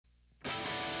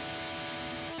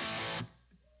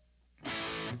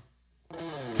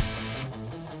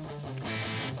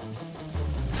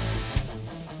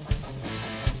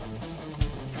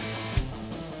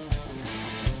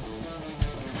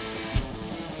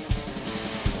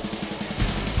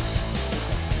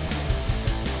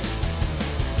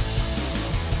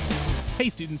Hey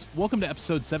students, welcome to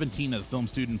episode 17 of the Film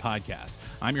Student Podcast.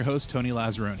 I'm your host, Tony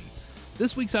Lazzaroni.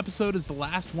 This week's episode is the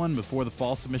last one before the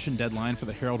fall submission deadline for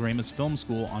the Harold Ramis Film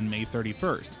School on May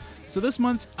 31st. So this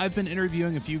month, I've been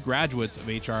interviewing a few graduates of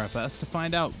HRFS to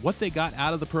find out what they got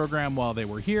out of the program while they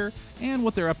were here and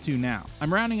what they're up to now.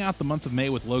 I'm rounding out the month of May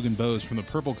with Logan Bowes from the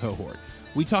Purple cohort.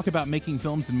 We talk about making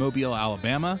films in Mobile,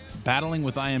 Alabama, battling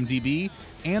with IMDb,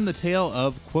 and the tale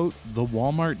of, quote, the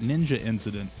Walmart Ninja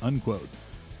incident, unquote.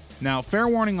 Now, fair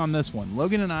warning on this one,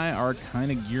 Logan and I are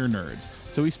kind of gear nerds,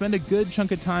 so we spend a good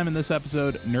chunk of time in this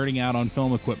episode nerding out on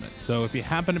film equipment. So if you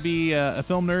happen to be a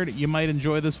film nerd, you might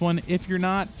enjoy this one. If you're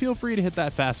not, feel free to hit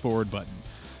that fast forward button.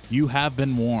 You have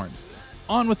been warned.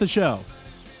 On with the show.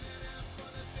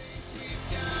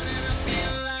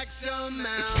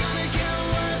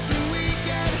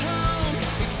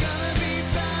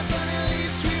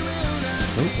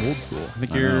 So old school. I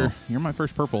think you're my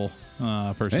first purple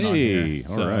person on here. Hey,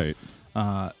 all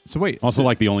right. So wait. Also,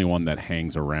 like the only one that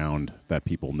hangs around that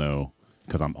people know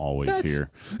because I'm always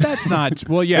here. That's not.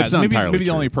 Well, yeah, It's not maybe entirely the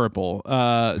true. only purple.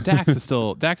 Dax is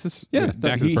still. Dax is. Yeah,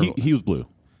 Dax is purple. he was blue.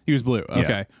 He was blue.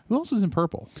 Okay. Who else was in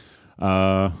purple?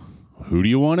 Who do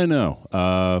you want to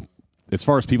know? As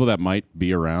far as people that might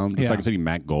be around, the Second City,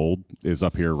 Matt Gold is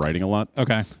up here writing a lot.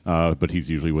 Okay. But he's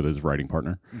usually with his writing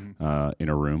partner in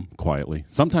a room quietly.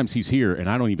 Sometimes he's here and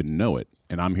I don't even know it,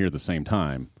 and I'm here at the same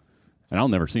time, and I'll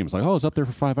never see him. It's like, oh, I was up there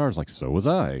for 5 hours. Like, so was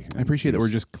I. I appreciate that we're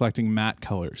just collecting matte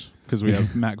colors because we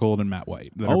have matte gold and matte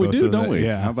white. Oh, we do, don't we?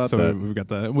 Yeah. How about so that? We've got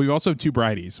the. We also have two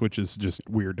brighties, which is just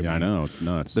weird to me. Yeah, I know. It's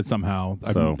nuts. That somehow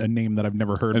So- a name that I've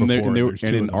never heard and before. and There's two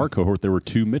in of them. our cohort, there were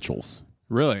two Mitchells.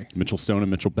 Really? Mitchell Stone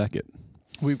and Mitchell Beckett.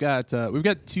 We've got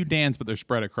two Dans, but they're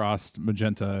spread across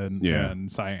magenta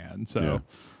and cyan. So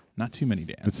not too many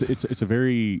Dans. It's a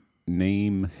very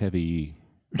name heavy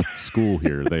school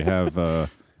here. They have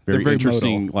very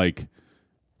interesting modal. like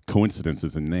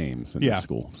coincidences in names in this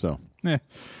school. So Yeah.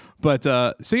 But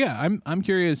I'm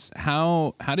curious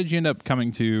how did you end up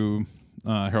coming to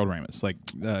Harold Ramis? Like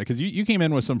because you came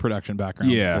in with some production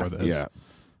background before this.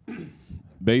 Yeah.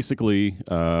 Basically,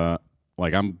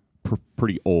 like I'm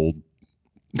pretty old.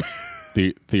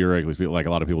 Theoretically speaking, like a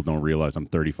lot of people don't realize I'm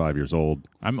 35 years old.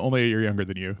 I'm only a year younger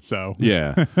than you, so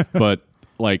Yeah, but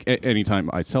like anytime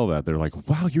I tell that, they're like,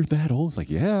 "Wow, you're that old." It's like,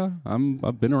 yeah,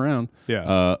 I've been around.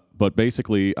 Yeah. But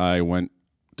basically, I went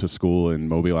to school in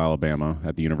Mobile, Alabama,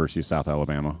 at the University of South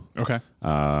Alabama. Okay.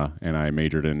 And I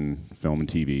majored in film and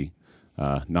TV.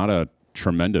 Not a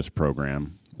tremendous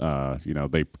program.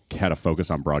 They had a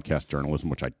focus on broadcast journalism,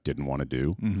 which I didn't want to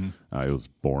do. Mm-hmm. It was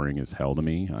boring as hell to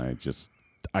me.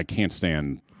 I can't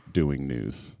stand doing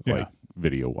news, like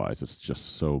video-wise. It's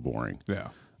just so boring. Yeah.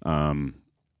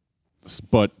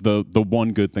 But the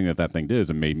one good thing that thing did is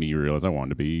it made me realize I wanted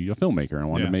to be a filmmaker. I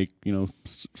wanted to make,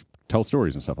 tell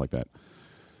stories and stuff like that.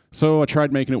 So I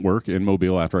tried making it work in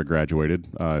Mobile after I graduated.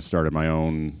 I started my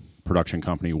own production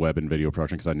company, web and video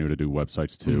production, because I knew to do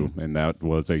websites too. And that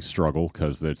was a struggle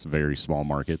because it's a very small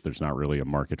market. There's not really a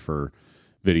market for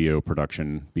video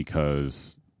production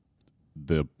because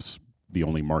the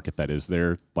only market that is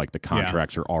there, like the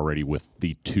contracts are already with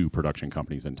the two production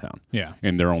companies in town. Yeah.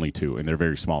 And they're only two, and they're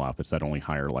very small outfits that only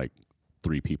hire like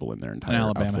 3 people in their entire And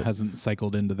Alabama outfit. hasn't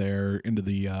cycled into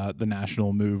the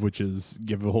national move, which is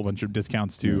give a whole bunch of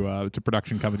discounts to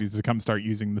production companies to come start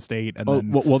using the state. And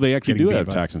then well, they actually do have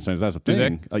beat tax incentives. That's the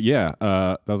thing.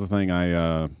 That was the thing.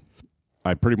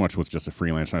 I pretty much was just a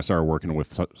freelancer. And I started working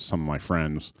with some of my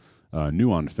friends.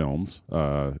 Nuon Films.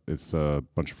 It's a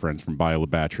bunch of friends from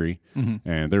BioLabattery,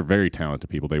 and they're very talented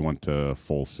people. They went to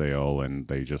Full Sail, and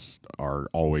they just are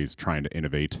always trying to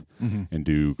innovate and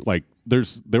do like. There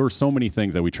were so many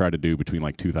things that we tried to do between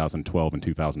like 2012 and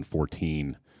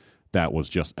 2014 that was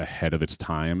just ahead of its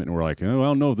time, and we're like, oh,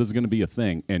 well, no, this is going to be a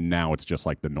thing, and now it's just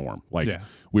like the norm. Like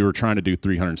we were trying to do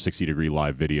 360-degree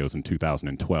live videos in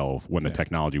 2012 when the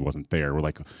technology wasn't there. We're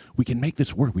like, we can make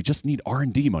this work. We just need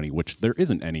R&D money, which there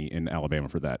isn't any in Alabama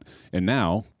for that. And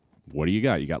now, what do you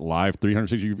got? You got live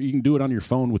 360. You can do it on your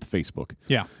phone with Facebook.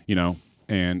 Yeah,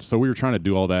 and so we were trying to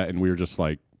do all that, and we were just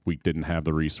like, we didn't have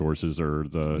the resources or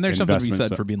the and there's something to be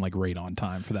said for being like right on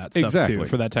time for that stuff too,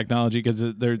 for that technology,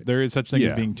 because there is such thing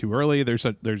as being too early. There's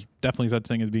definitely such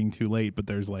thing as being too late, but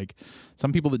there's like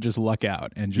some people that just luck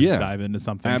out and just dive into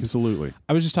something. Absolutely.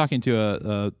 I was just talking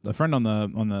to a friend on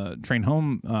the train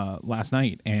home last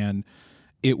night, and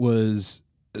it was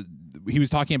he was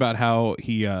talking about how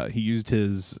he used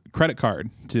his credit card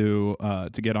to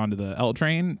get onto the L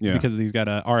train because he's got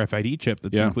a RFID chip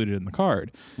that's included in the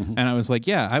card. And I was like,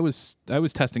 I was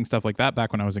testing stuff like that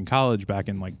back when I was in college, back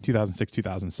in like 2006,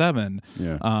 2007,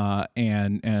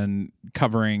 and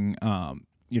covering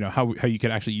how you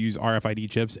could actually use RFID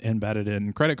chips embedded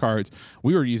in credit cards.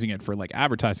 We were using it for like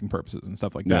advertising purposes and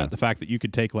stuff like that. The fact that you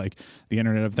could take like the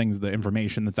Internet of Things, the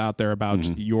information that's out there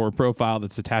about your profile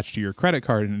that's attached to your credit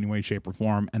card in any way, shape, or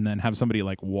form, and then have somebody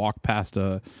like walk past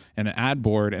an ad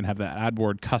board and have that ad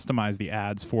board customize the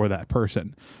ads for that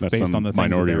person based on the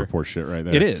Minority Report shit right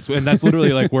there. It is, and that's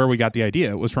literally like where we got the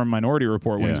idea. It was from Minority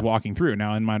Report when he's walking through.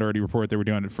 Now in Minority Report they were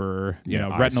doing it for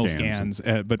retinal scans,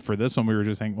 but for this one we were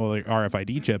just saying, well, like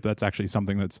RFID chip, that's actually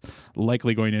something that's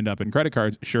likely going to end up in credit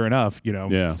cards. Sure enough,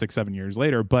 6-7 years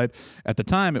later, but at the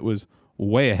time it was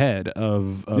way ahead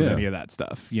of any of that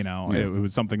stuff. It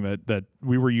was something that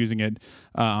we were using it.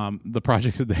 The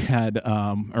projects that they had,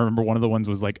 I remember one of the ones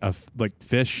was like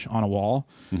fish on a wall,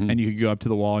 and you could go up to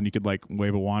the wall and you could like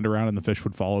wave a wand around and the fish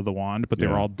would follow the wand, but they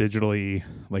were all digitally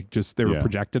they were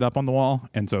projected up on the wall,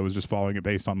 and so it was just following it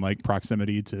based on like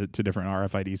proximity to different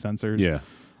RFID sensors.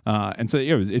 And so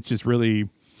it's just really,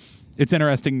 it's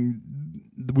interesting.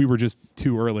 We were just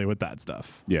too early with that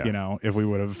stuff. If we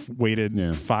would have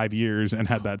waited 5 years and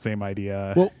had that same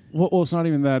idea. Well, it's not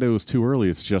even that it was too early.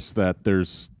 It's just that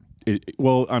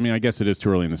I guess it is too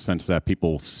early in the sense that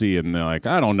people see it and they're like,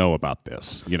 I don't know about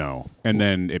this, and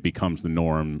then it becomes the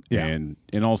norm. And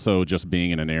also just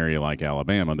being in an area like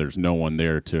Alabama, there's no one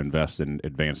there to invest in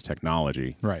advanced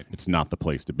technology. Right. It's not the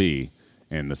place to be,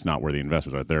 and that's not where the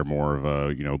investors are. They're more of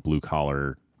a, blue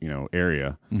collar,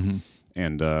 area.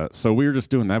 And so we were just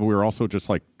doing that, but we were also just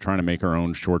like trying to make our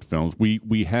own short films.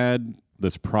 We had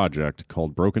this project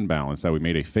called Broken Balance that we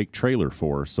made a fake trailer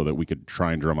for so that we could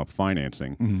try and drum up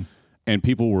financing. And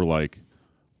people were like,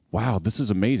 wow, this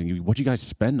is amazing. What'd you guys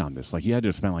spend on this? Like, you had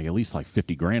to spend like at least like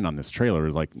 $50,000 on this trailer. It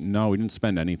was like, no, we didn't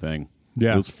spend anything.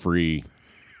 It was free.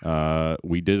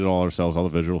 We did it all ourselves, all the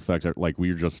visual effects. Like,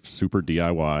 we were just super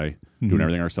DIY, doing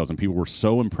everything ourselves. And people were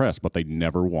so impressed, but they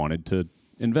never wanted to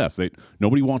invest.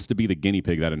 Nobody wants to be the guinea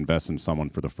pig that invests in someone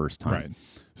for the first time. Right.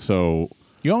 So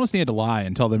you almost need to lie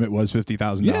and tell them it was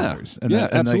 $50,000. And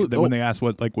absolutely. When they ask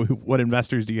what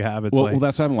investors do you have, it's well,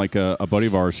 that's happened. Like a buddy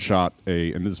of ours shot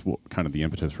and this is kind of the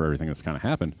impetus for everything that's kind of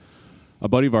happened. A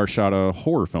buddy of ours shot a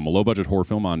horror film, a low budget horror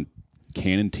film on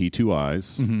Canon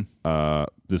T2Is.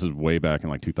 This is way back in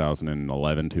like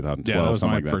 2011, 2012. Yeah, that was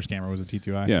something my like that. first camera was a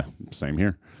T2I. Yeah, same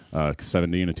here.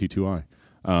 70 and a T2I.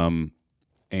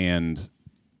 And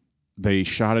they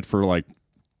shot it for like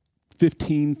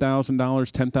 $15,000,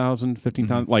 $10,000,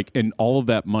 $15,000, like, and all of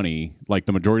that money, like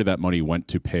the majority of that money went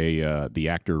to pay the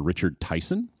actor Richard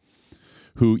Tyson,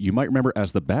 who you might remember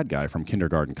as the bad guy from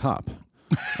Kindergarten Cop.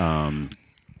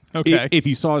 Okay. If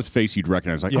you saw his face, you'd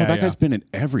recognize, like, that guy's been in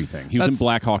everything. He was in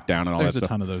Black Hawk Down and all that stuff. There's a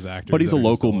ton of those actors. But he's a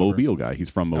local Mobile guy. He's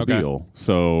from Mobile.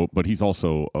 So, but he's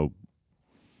also a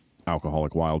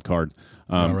alcoholic wild card.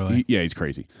 Oh, really? He's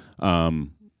crazy.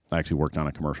 I actually worked on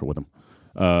a commercial with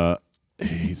him.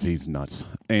 He's nuts.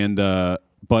 And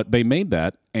but they made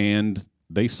that and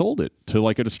they sold it to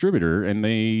like a distributor, and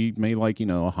they made like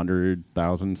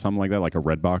 $100,000, something like that, like a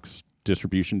Redbox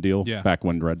distribution deal. Back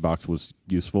when Redbox was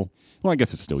useful. Well, I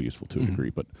guess it's still useful to a degree,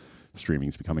 but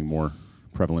streaming's becoming more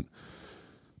prevalent.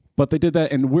 But they did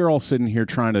that, and we're all sitting here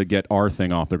trying to get our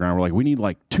thing off the ground. We're like, we need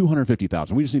like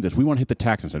 $250,000. We just need this. We want to hit the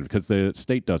tax incentive because the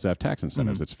state does have tax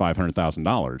incentives. It's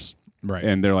 $500,000. Right.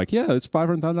 And they're like, yeah, it's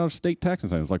 $500,000 state tax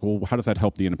incentive. It's like, well, how does that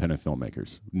help the independent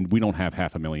filmmakers? We don't have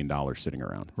 $500,000 sitting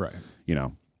around. Right.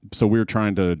 So we were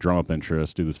trying to drum up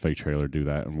interest, do this fake trailer, do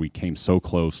that, and we came so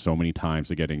close so many times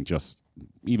to getting just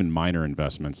even minor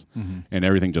investments, and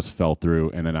everything just fell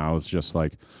through. And then I was just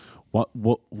like,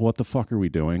 what the fuck are we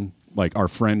doing? Like, our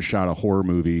friend shot a horror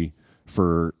movie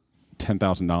for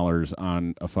 $10,000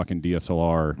 on a fucking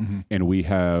DSLR, and we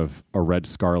have a Red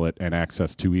Scarlet and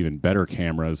access to even better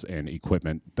cameras and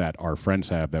equipment that our friends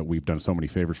have that we've done so many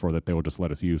favors for that they will just let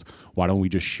us use. Why don't we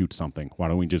just shoot something? Why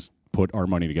don't we just put our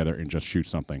money together and just shoot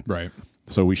something? Right.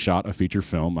 So we shot a feature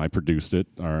film. I produced it.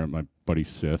 My buddy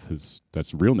Sith,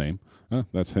 that's real name.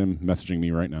 That's him messaging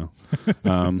me right now.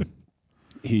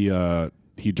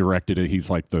 He directed it. He's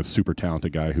like the super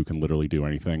talented guy who can literally do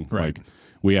anything. Right. Like,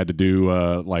 we had to do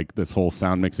like this whole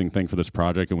sound mixing thing for this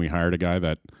project, and we hired a guy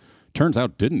that turns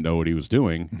out didn't know what he was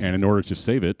doing. And in order to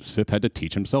save it, Sith had to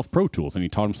teach himself Pro Tools, and he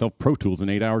taught himself Pro Tools in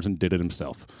 8 hours and did it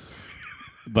himself.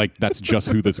 Like, that's just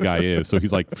who this guy is. So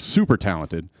he's like super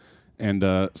talented. And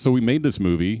so we made this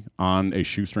movie on a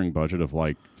shoestring budget of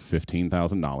like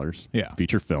 $15,000. Yeah.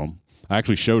 Feature film. I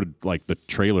actually showed like the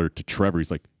trailer to Trevor.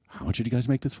 He's like, how much did you guys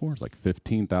make this for? It's like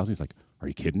 $15,000. He's like, are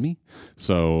you kidding me?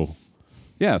 So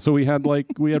yeah, so we had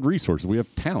resources, we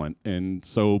have talent, and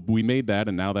so we made that,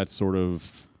 and now that's sort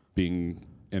of being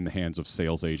in the hands of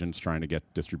sales agents trying to get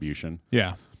distribution.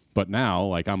 Yeah. But now,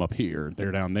 like, I'm up here,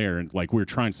 they're down there, and like we're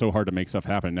trying so hard to make stuff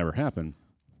happen, it never happened.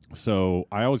 So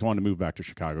I always wanted to move back to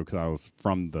Chicago because I was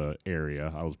from the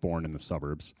area. I was born in the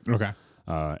suburbs. Okay.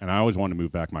 And I always wanted to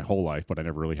move back my whole life, but I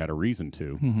never really had a reason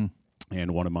to. Mm-hmm.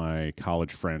 And one of my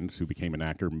college friends who became an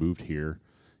actor moved here,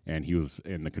 and he was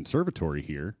in the conservatory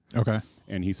here. Okay.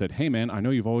 And he said, hey, man, I know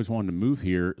you've always wanted to move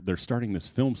here. They're starting this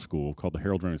film school called the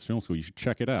Harold Ramis Film School. You should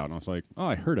check it out. And I was like, oh,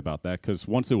 I heard about that because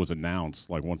once it was announced,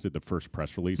 like once it the first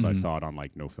press release, I saw it on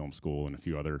like No Film School and a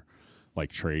few other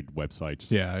like trade websites.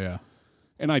 Yeah, yeah.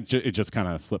 And it just kind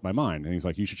of slipped my mind. And he's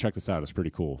like, you should check this out. It's pretty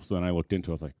cool. So then I looked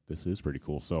into it. I was like, this is pretty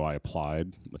cool. So I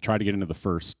applied. I tried to get into the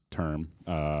first term,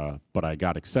 but I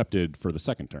got accepted for the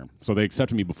second term. So they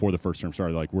accepted me before the first term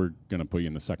started. Like, we're going to put you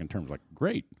in the second term. I was like,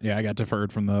 great. Yeah, I got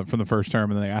deferred from the first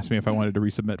term, and then they asked me if I wanted to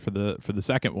resubmit for the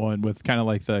second one with kind of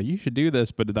like you should do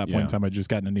this. But at that point in time, I just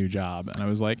gotten a new job. And I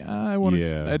was like, I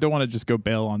don't want to just go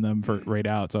bail on them for right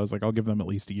out. So I was like, I'll give them at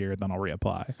least a year, then I'll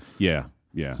reapply. Yeah.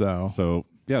 Yeah. So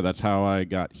yeah, that's how I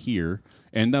got here.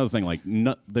 And that was the thing, like,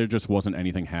 there just wasn't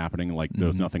anything happening. Like, there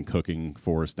was nothing cooking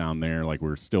for us down there. Like,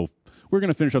 we're going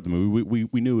to finish up the movie.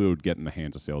 We knew it would get in the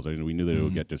hands of sales. We knew that it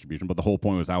would get distribution. But the whole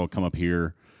point was I would come up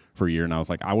here for a year, and I was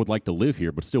like, I would like to live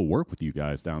here, but still work with you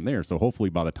guys down there. So hopefully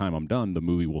by the time I'm done, the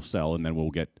movie will sell, and then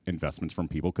we'll get investments from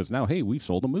people. Because now, hey, we've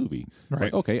sold a movie. It's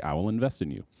like, okay, I will invest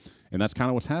in you. And that's kind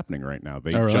of what's happening right now.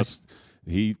 They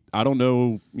I don't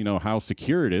know, how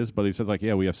secure it is, but he says like,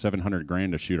 yeah, we have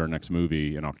 $700,000 to shoot our next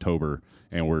movie in October,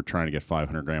 and we're trying to get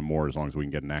 $500,000 more as long as we can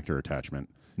get an actor attachment.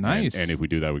 Nice. And if we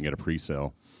do that, we can get a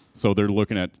pre-sale. So they're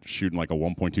looking at shooting like a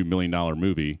 $1.2 million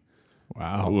movie.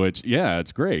 Wow. Which, yeah,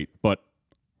 it's great, but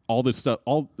all this stuff,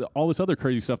 all this other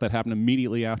crazy stuff that happened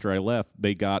immediately after I left,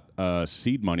 they got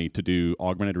seed money to do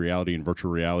augmented reality and virtual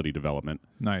reality development.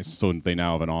 Nice. So they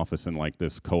now have an office in like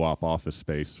this co-op office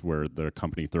space where the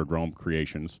company Third Realm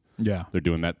Creations. Yeah. They're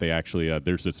doing that. They actually,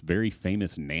 there's this very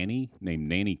famous nanny named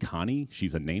Nanny Connie.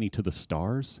 She's a nanny to the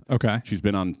stars. Okay. She's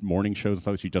been on morning shows and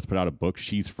stuff. She just put out a book.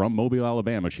 She's from Mobile,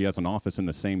 Alabama. She has an office in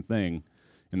the same thing,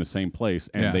 in the same place.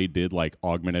 And they did like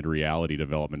augmented reality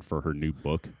development for her new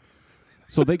book.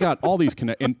 So they got all these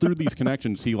and through these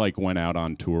connections, he like went out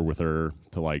on tour with her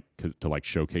to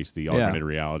showcase the augmented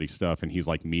reality stuff, and he's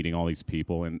like meeting all these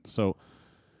people, and so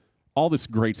all this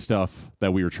great stuff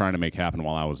that we were trying to make happen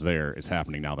while I was there is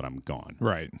happening now that I'm gone.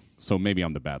 Right. So maybe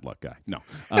I'm the bad luck guy.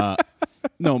 No,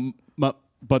 no.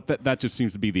 But that just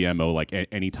seems to be the MO. Like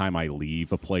anytime I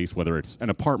leave a place, whether it's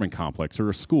an apartment complex or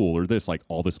a school or this, like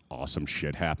all this awesome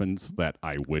shit happens that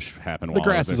I wish happened. The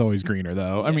grass is always greener,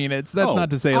 though. I mean, that's not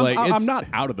to say I'm not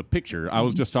out of the picture. I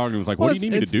was just talking. It was like, what do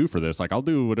you need me to do for this? Like, I'll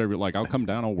do whatever. Like, I'll come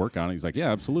down. I'll work on it. He's like,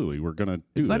 yeah, absolutely. We're gonna do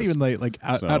this. It's not even like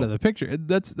out of the picture.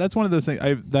 That's one of those things.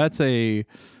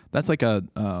 That's like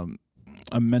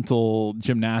a mental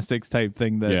gymnastics type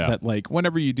thing that like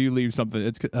whenever you do leave something,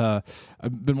 it's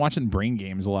I've been watching Brain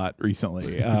Games a lot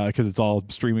recently because it's all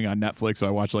streaming on Netflix. So I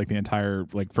watched like the entire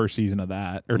like first season of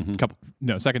that or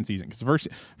second season because the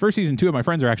first season 2 of my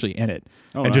friends are actually in it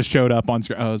and just showed up on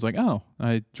screen. I was like, oh,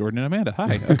 hi, Jordan and Amanda,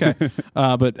 hi, okay,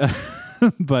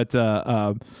 but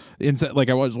like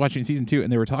I was watching season 2 and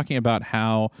they were talking about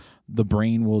how the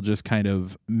brain will just kind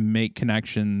of make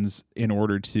connections in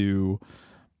order to.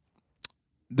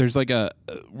 There's like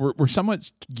we're somewhat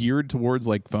geared towards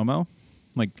like FOMO,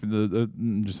 like the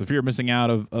just the fear of missing out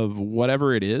of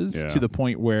whatever it is to the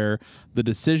point where the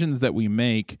decisions that we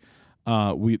make,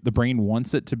 the brain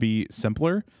wants it to be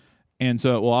simpler. And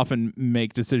so it will often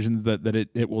make decisions that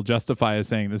it will justify as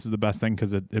saying this is the best thing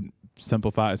because it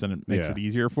simplifies and it makes it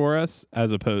easier for us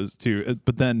as opposed to,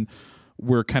 but then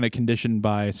we're kind of conditioned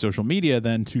by social media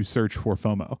then to search for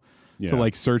FOMO, to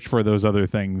like search for those other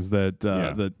things that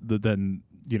then,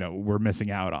 we're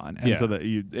missing out on. And so that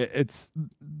it's,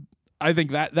 I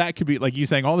think that could be like you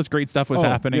saying all this great stuff was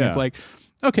happening. Yeah. It's like,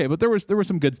 okay, but there was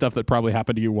some good stuff that probably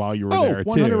happened to you while you were there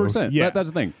 100%. too. Yeah. That's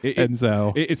the thing.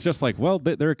 It's just like, well,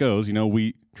 there it goes.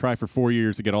 We try for 4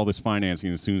 years to get all this financing,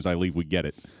 and as soon as I leave, we get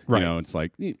it. Right. It's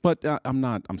like, but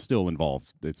I'm still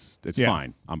involved. It's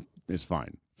fine. It's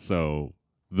fine. So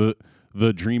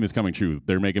the dream is coming true.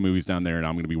 They're making movies down there, and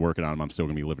I'm going to be working on them. I'm still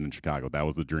going to be living in Chicago. That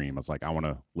was the dream. I was like, I want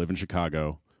to live in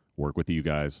Chicago, work with you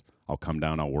guys. I'll come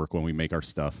down. I'll work when we make our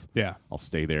stuff. Yeah. I'll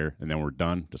stay there, and then we're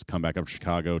done. Just come back up to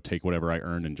Chicago, take whatever I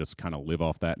earned, and just kind of live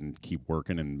off that and keep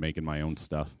working and making my own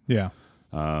stuff. Yeah.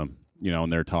 And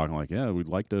they're talking like, yeah, we'd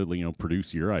like to,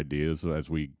 produce your ideas as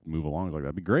we move along. I was like,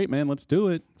 that'd be great, man. Let's do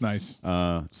it. Nice.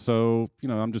 So,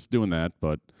 I'm just doing that.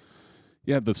 But,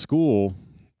 yeah, the school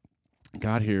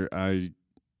got here.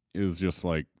 It was just,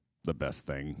 like, the best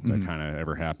thing that kind of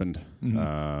ever happened.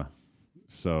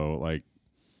 So, like,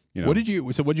 You know? What did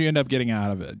you end up getting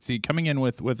out of it? See, coming in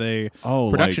with a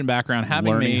Oh, production like, background,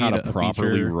 having learning made how to a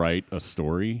properly feature. write a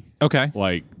story. Okay.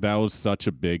 Like that was such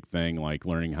a big thing. Like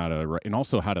learning how to write, and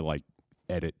also how to like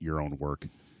edit your own work,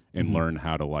 and learn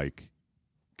how to like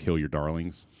kill your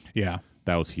darlings. Yeah.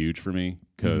 That was huge for me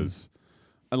because.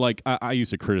 I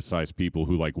used to criticize people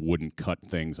who like wouldn't cut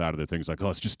things out of their things, like, oh,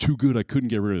 it's just too good, I couldn't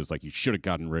get rid of it. It's like, you should have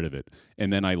gotten rid of it.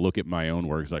 And then I look at my own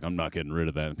work, it's like, I'm not getting rid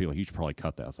of that. And people are like, you should probably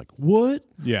cut that. I was like, what?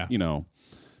 Yeah. You know.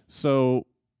 So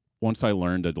once I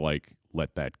learned to like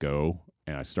let that go,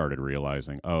 and I started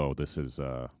realizing, oh, this is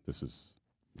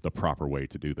the proper way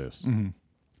to do this.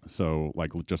 So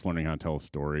like just learning how to tell a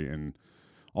story, and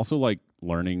also like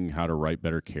learning how to write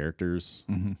better characters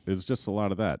is just a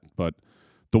lot of that. But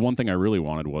the one thing I really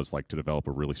wanted was like to develop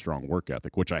a really strong work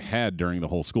ethic, which I had during the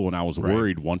whole school, and I was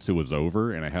worried once it was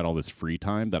over and I had all this free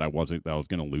time that I was going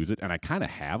to lose it, and I kind of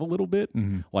have a little bit.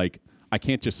 Like I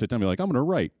can't just sit down and be like, I'm going to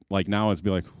write. Like now it's be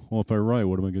like, well, if I write,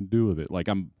 what am I going to do with it? Like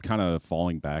I'm kind of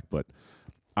falling back, but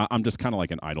I'm just kind of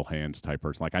like an idle hands type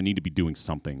person. Like I need to be doing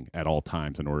something at all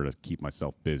times in order to keep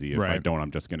myself busy. If I don't,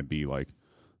 I'm just going to be like,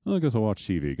 oh, I guess I'll watch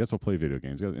TV. I guess I'll play video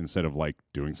games instead of like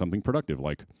doing something productive,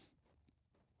 like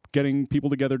getting people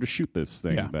together to shoot this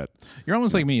thing. That you're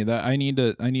almost like me. That I need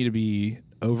to be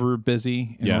over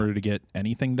busy in order to get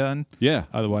anything done. Yeah.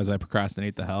 Otherwise, I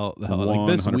procrastinate the hell. Like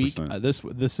this 100%.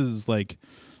 Week, this is like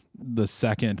the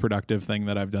second productive thing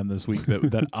that I've done this week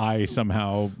that I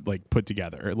somehow like put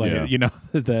together. Like you know,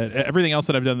 that everything else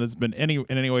that I've done that's been in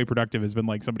any way productive has been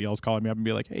like somebody else calling me up and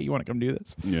be like, hey, you want to come do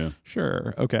this? Yeah.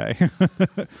 Sure. Okay.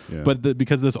 But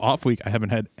because this off week I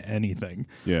haven't had anything.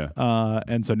 Yeah.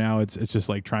 And so now it's just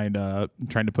like trying to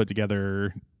put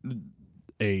together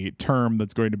a term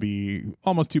that's going to be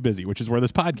almost too busy, which is where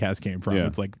this podcast came from.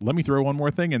 It's like, let me throw one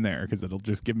more thing in there because it'll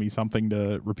just give me something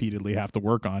to repeatedly have to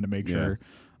work on to make sure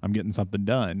I'm getting something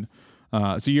done.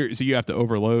 So you have to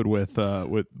overload with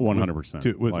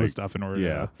 100% with stuff in order.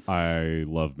 Yeah, I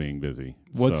love being busy.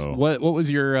 What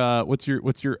was your what's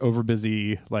your over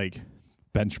busy like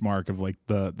benchmark of like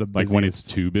the busiest? Like when it's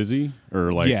too busy,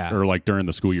 or like during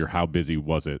the school year, how busy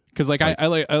was it? Because like I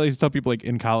like to tell people, like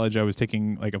in college I was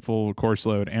taking like a full course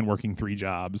load and working 3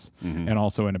 jobs and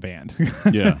also in a band.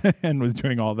 And was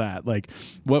doing all that. Like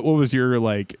what was your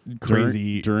like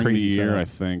crazy during crazy the year setup? I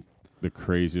think the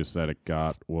craziest that it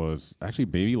got was actually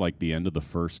maybe like the end of the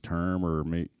first term, or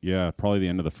probably the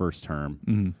end of the first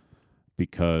term,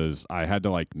 because I had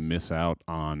to like miss out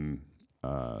on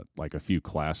like a few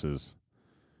classes.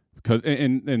 Because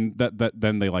and that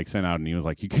then they like sent out and he was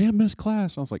like, you can't miss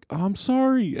class. I was like, oh, I'm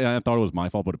sorry. And I thought it was my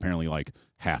fault, but apparently like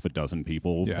half a dozen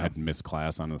people had missed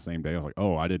class on the same day. I was like,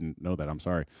 oh, I didn't know that. I'm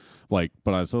sorry. Like,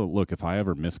 but I so look, if I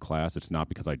ever miss class, it's not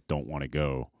because I don't want to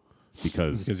go,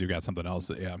 because you got something else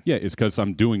that it's because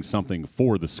I'm doing something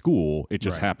for the school. It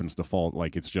just happens to fall,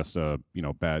 like it's just a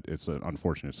it's an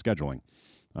unfortunate scheduling.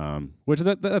 Which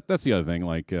that's the other thing.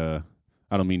 Like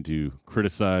I don't mean to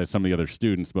criticize some of the other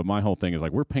students, but my whole thing is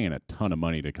like, we're paying a ton of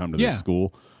money to come to this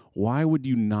school. Why would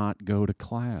you not go to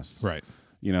class? Right.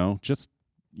 You know, just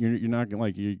you're not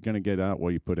like, you're going to get out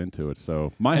what you put into it.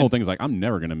 So my whole thing is like, I'm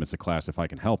never going to miss a class if I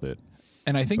can help it.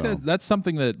 And I think that's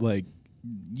something that like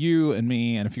you and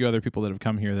me and a few other people that have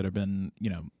come here that have been,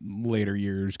 later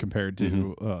years compared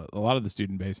to a lot of the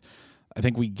student base, I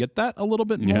think we get that a little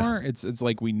bit more. It's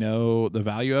like we know the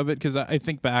value of it, because I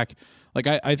think back, like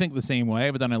I think the same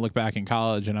way, but then I look back in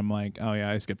college and I'm like, oh yeah,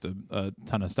 I skipped a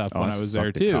ton of stuff when I was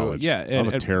there too. College. Yeah, I was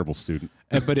a terrible student.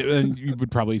 But you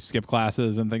would probably skip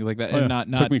classes and things like that. And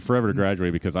not took me forever to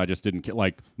graduate because I just didn't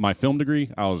like my film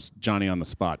degree. I was Johnny on the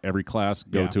spot. Every class,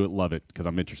 go to it, love it because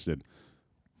I'm interested.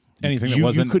 Anything that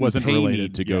wasn't pay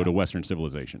related me to go to Western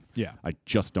civilization. Yeah, I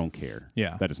just don't care.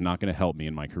 Yeah, that is not going to help me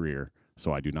in my career.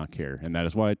 So I do not care, and that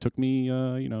is why it took me,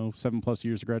 7+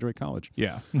 years to graduate college.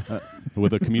 Yeah,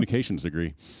 with a communications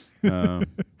degree,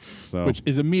 which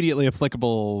is immediately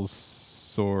applicable,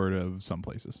 sort of some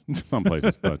places, but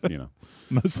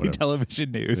mostly whatever.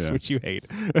 Television news, which you hate.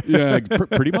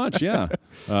 Pretty much, yeah.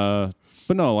 But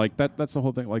no, like that's the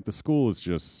whole thing. Like the school is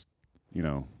just,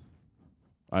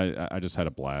 I just had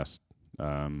a blast.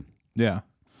 And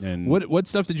what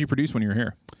stuff did you produce when you were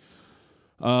here?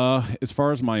 As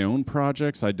far as my own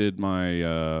projects, I did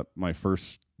the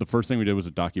first thing we did was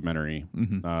a documentary.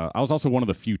 I was also one of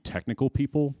the few technical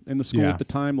people in the school at the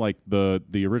time. Like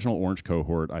the original Orange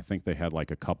cohort, I think they had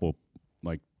like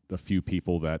a few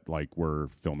people that like were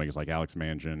filmmakers, like Alex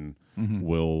Mangin,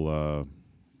 Will,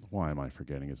 why am I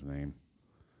forgetting his name?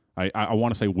 I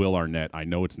want to say Will Arnett. I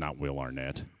know it's not Will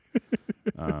Arnett.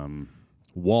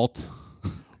 Walt.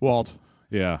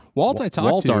 Yeah. Walt I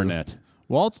talked to. Arnett.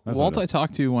 Walt I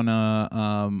talked to when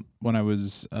I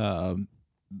was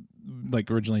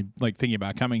originally thinking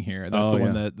about coming here. That's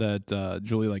one that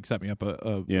Julie set me up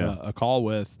a call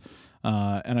with,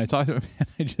 and I talked to him,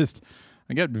 and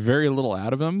I got very little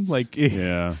out of him.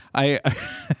 I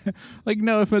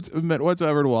no offense meant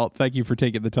whatsoever to Walt. Thank you for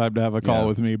taking the time to have a call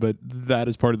with me, but that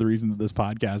is part of the reason that this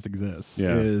podcast exists.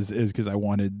 Is because I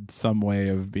wanted some way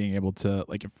of being able to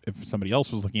if somebody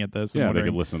else was looking at this, they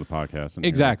could listen to the podcast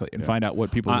and find out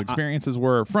what people's experiences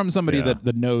were from somebody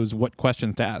that knows what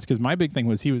questions to ask. Because my big thing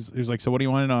was he was like, so what do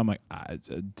you want to know? I'm like,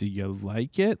 do you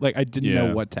like it? I didn't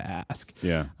know what to ask.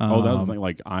 Yeah. That was the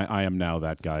thing. I am now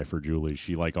that guy for Julie.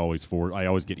 She I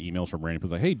always get emails from random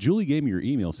people hey, Julie gave me your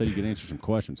email, said you could answer some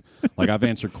questions. I've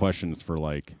answered questions for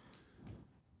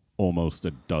almost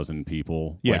a dozen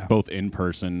people, both in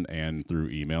person and through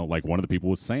email. One of the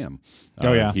people was Sam. He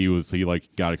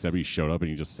got accepted. He showed up and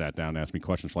he just sat down and asked me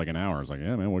questions for an hour. I was like,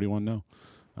 yeah, man, what do you want to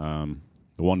know?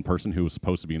 The one person who was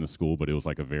supposed to be in the school, but it was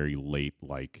a very late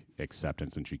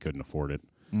acceptance and she couldn't afford it.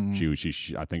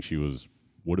 She I think she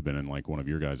would have been in one of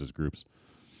your guys' groups.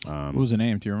 What was the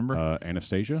name? Do you remember?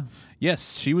 Anastasia?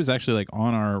 Yes, she was actually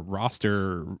on our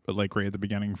roster right at the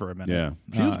beginning for a minute. Yeah,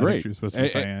 she was great. She was supposed to be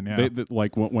saying,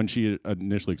 when she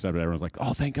initially accepted, everyone was like,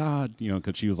 "Oh, thank God,"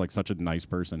 because she was such a nice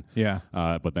person. Yeah.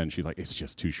 But then she's like, "It's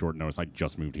just too short notice. I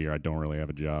just moved here. I don't really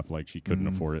have a job." She couldn't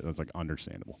afford it. That's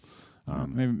understandable.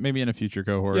 Maybe in a future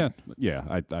cohort. Yeah.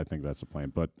 I think that's the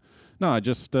plan. But no, I'm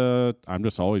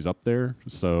just always up there.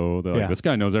 So they're this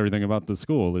guy knows everything about the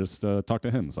school. Just talk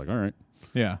to him. It's all right.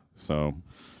 Yeah. So,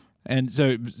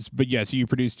 so you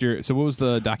produced so what was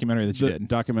the documentary that you did? The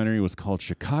documentary was called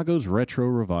Chicago's Retro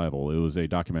Revival. It was a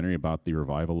documentary about the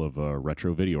revival of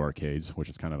retro video arcades, which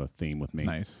is kind of a theme with me.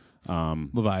 Nice.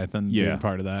 Leviathan being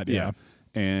part of that. Yeah.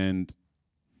 And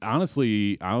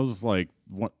honestly, I was one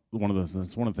of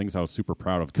the things I was super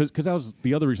proud of because that was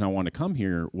the other reason I wanted to come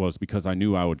here was because I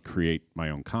knew I would create my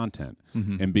own content.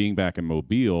 And being back in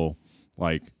Mobile,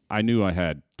 I knew I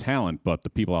had talent, but the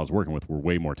people I was working with were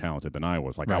way more talented than I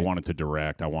was. I wanted to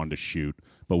direct, I wanted to shoot,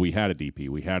 but we had a DP,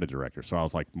 we had a director, so I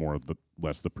was more of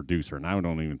less the producer. And I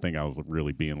don't even think I was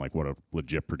really being what a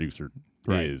legit producer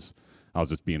is. I was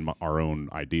just being our own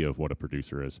idea of what a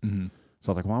producer is. So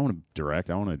I was like, well, I want to direct,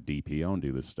 I want to DP, I want to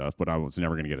do this stuff, but I was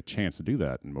never going to get a chance to do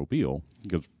that in Mobile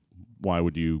because why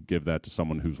would you give that to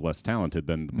someone who's less talented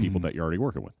than the people that you're already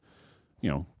working with?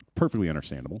 Perfectly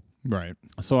understandable. Right.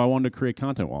 So I wanted to create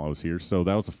content while I was here. So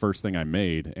that was the first thing I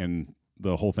made. And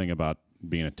the whole thing about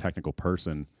being a technical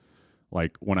person,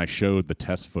 when I showed the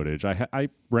test footage, I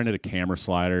rented a camera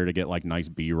slider to get nice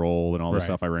B-roll and all this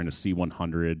stuff. I ran a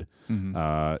C100.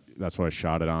 That's what I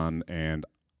shot it on. And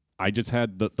I just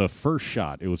had the first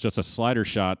shot. It was just a slider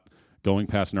shot going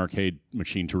past an arcade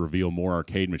machine to reveal more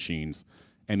arcade machines.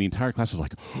 And the entire class was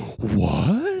like,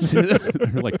 what?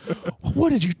 They're like,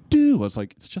 what did you do? I was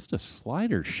like, it's just a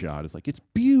slider shot. It's it's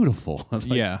beautiful. I was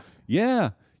like, yeah,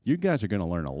 you guys are going to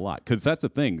learn a lot. Because that's the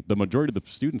thing. The majority of the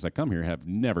students that come here have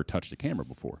never touched a camera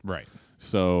before. Right.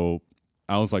 So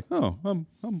I was like, oh,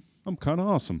 I'm kind of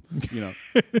awesome.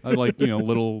 I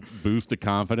little boost of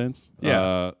confidence.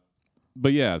 Yeah.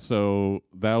 But yeah, so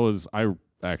that was, I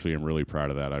actually am really proud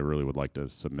of that. I really would like to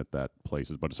submit that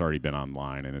places, but it's already been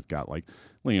online and it got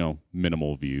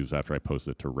minimal views after I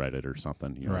posted it to Reddit or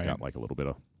something. It got a little bit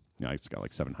of, it's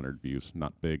got 700 views,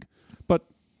 not big, but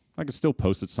I could still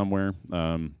post it somewhere.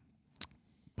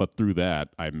 But through that,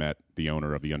 I met the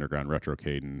owner of the Underground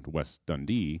Retrocade in West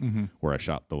Dundee, where I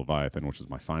shot the Leviathan, which is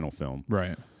my final film.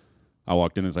 Right. I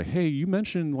walked in and was like, hey, you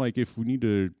mentioned if we need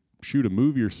to shoot a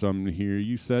movie or something here,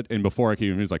 you said, and before I came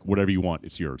in, he was like, whatever you want,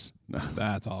 it's yours.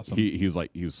 That's awesome. He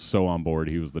was so on board.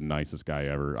 He was the nicest guy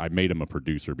ever. I made him a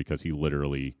producer because he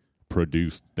literally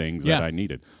produced things that I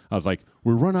needed. I was like,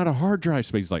 we're run out of hard drive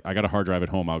space. He's like, I got a hard drive at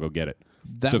home, I'll go get it.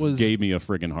 Gave me a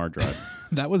friggin' hard drive.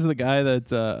 That was the guy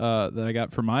that I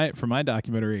got for my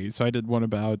documentary. So I did one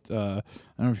about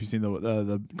I don't know if you've seen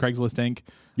the Craigslist Inc.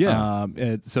 Yeah.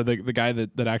 So the guy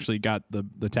that actually got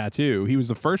the tattoo, he was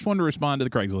the first one to respond to the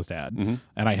Craigslist ad,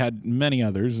 and I had many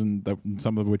others, and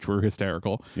some of which were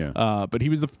hysterical. Yeah. But he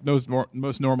was the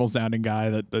most normal sounding guy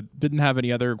that didn't have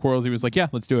any other quarrels. He was like, yeah,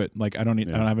 let's do it. I don't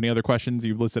have any other questions.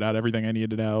 You listed out everything I needed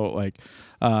to know.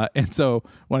 And so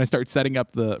when I start setting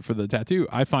up for the tattoo,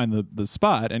 I find the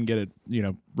spot and get it,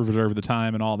 reserve the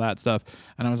time and all that stuff.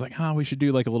 And I was like, we should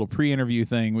do a little pre-interview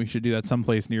thing. We should do that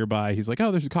someplace nearby. He's like, oh,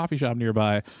 there's a coffee shop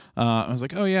nearby. I was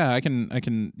like, oh yeah, I can,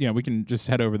 we can just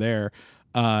head over there.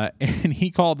 And he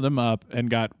called them up and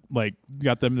got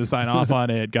them to sign off on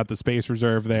it, got the space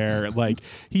reserved there. Like,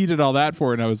 he did all that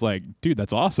for it, and I was like, dude,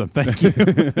 that's awesome. Thank you.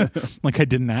 Like, I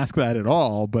didn't ask that at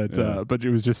all, but it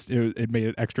was just, it made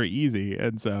it extra easy.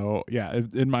 And so, yeah,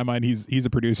 in my mind, he's a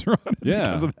producer on it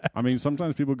because of that. I mean,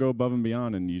 sometimes people go above and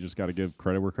beyond, and you just got to give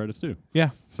credit where credit's due.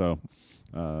 Yeah. So,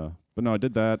 but no, I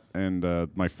did that, and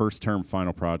my first term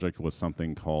final project was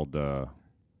something called The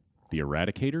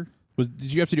Eradicator.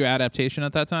 Did you have to do adaptation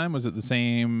at that time? Was it the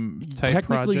same type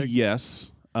Technically, project?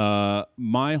 yes.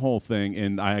 My whole thing,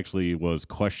 and I actually was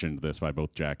questioned this by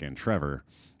both Jack and Trevor.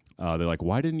 They're like,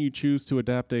 why didn't you choose to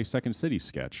adapt a Second City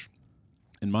sketch?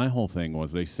 And my whole thing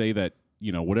was, they say that,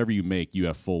 you know, whatever you make, you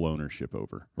have full ownership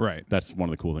over. Right. That's one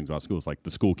of the cool things about school. It's like the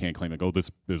school can't claim, like, oh,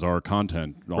 this is our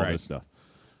content and all this stuff.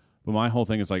 But my whole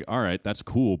thing is like, all right, that's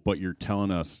cool, but you're telling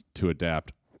us to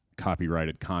adapt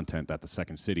copyrighted content that the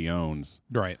Second City owns.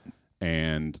 Right.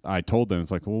 And I told them, it's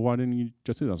like, well, why didn't you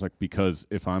just do that? I was like, because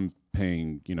if I'm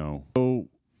paying, you know, so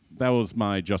that was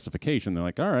my justification. They're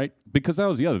like, all right, because that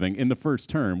was the other thing. In the first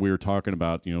term, we were talking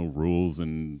about, you know, rules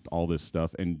and all this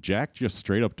stuff. And Jack just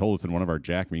straight up told us in one of our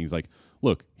Jack meetings, like,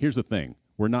 look, here's the thing.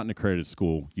 We're not an accredited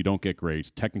school. You don't get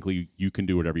grades. Technically, you can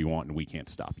do whatever you want, and we can't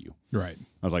stop you. Right.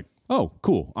 I was like, oh,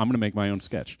 cool. I'm going to make my own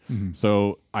sketch. Mm-hmm.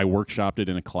 So I workshopped it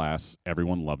in a class.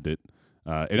 Everyone loved it.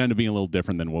 It ended up being a little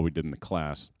different than what we did in the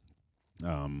class.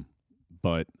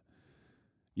 But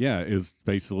yeah, it was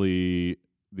basically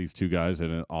these two guys at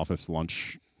an office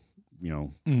lunch, you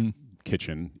know,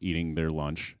 kitchen eating their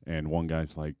lunch. And one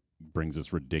guy's like, brings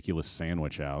this ridiculous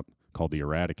sandwich out called the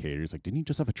Eradicator. He's like, didn't you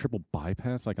just have a triple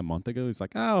bypass like a month ago? He's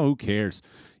like, oh, who cares?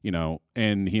 You know,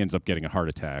 and he ends up getting a heart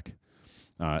attack,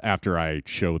 after I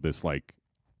showed this like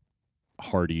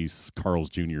Hardee's Carl's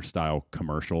Jr. style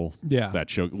commercial. Yeah. That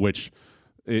show, which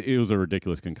it was a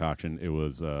ridiculous concoction. It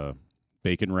was,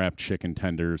 bacon wrapped chicken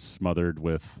tenders smothered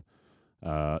with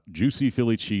juicy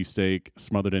Philly cheesesteak,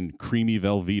 smothered in creamy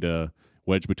Velveeta,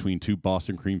 wedged between two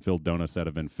Boston cream filled donuts that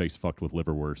have been face fucked with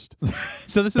liverwurst.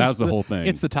 So that was the whole thing.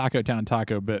 It's the Taco Town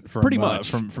taco bit from pretty much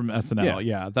from SNL.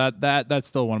 Yeah, that's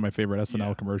still one of my favorite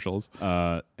SNL commercials.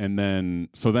 And then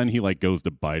he like goes to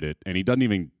bite it, and he doesn't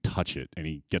even touch it, and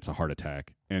he gets a heart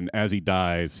attack. And as he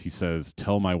dies, he says,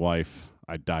 "Tell my wife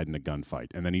I died in a gunfight."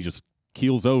 And then he just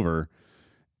keels over.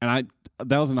 And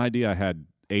that was an idea I had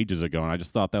ages ago, and I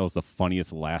just thought that was the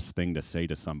funniest last thing to say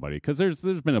to somebody. Because there's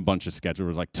been a bunch of sketches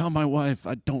where it's like, tell my wife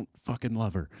I don't fucking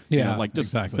love her. Yeah, you know, like just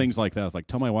exactly. things like that. It's like,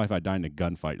 tell my wife I died in a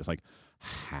gunfight. It's like,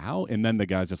 how? And then the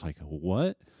guy's just like,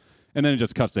 what? And then it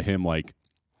just cuts to him like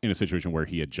in a situation where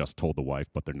he had just told the wife,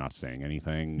 but they're not saying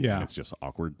anything. Yeah. And it's just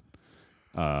awkward.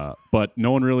 But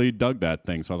no one really dug that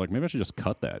thing. So I was like, maybe I should just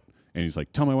cut that. And he's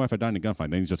like, tell my wife I died in a gunfight.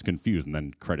 And then he's just confused, and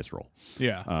then credits roll.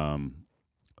 Yeah.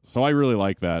 So I really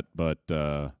like that, but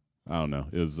I don't know.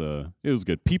 It was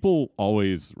good. People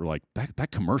always were like, that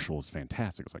commercial is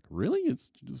fantastic. It's like, really?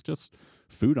 It's just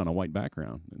food on a white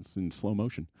background. It's in slow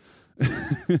motion.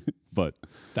 But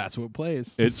that's what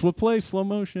plays. It's what plays, slow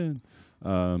motion.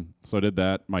 So I did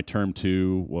that. My term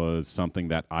 2 was something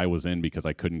that I was in because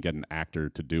I couldn't get an actor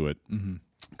to do it. Mm-hmm.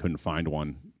 Couldn't find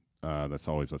one. That's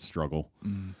always a struggle.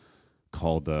 Mm-hmm.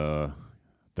 Called the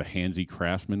Handsy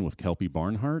Craftsman with Kelpie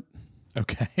Barnhart.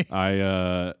 Okay.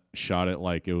 I shot it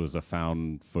like it was a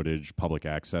found footage public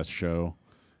access show.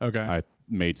 Okay. I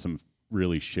made some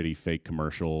really shitty fake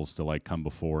commercials to like come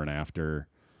before and after.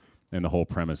 And the whole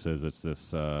premise is it's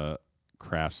this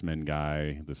craftsman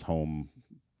guy, this home,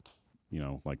 you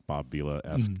know, like Bob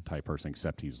Vila-esque type person,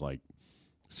 except he's like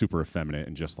super effeminate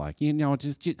and just like, you know,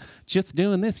 just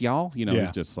doing this, y'all. You know,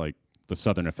 he's just like the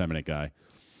Southern effeminate guy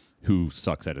who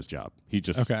sucks at his job. He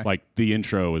just, like, the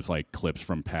intro is, like, clips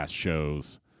from past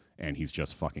shows, and he's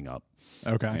just fucking up.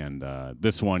 Okay. And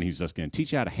this one, he's just going to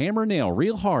teach you how to hammer a nail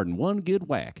real hard in one good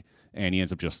whack. And he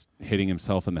ends up just hitting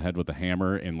himself in the head with a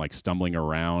hammer and, like, stumbling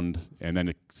around. And then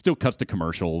it still cuts to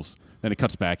commercials. Then it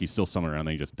cuts back. He's still stumbling around.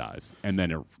 Then he just dies. And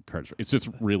then it's just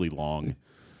really long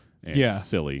and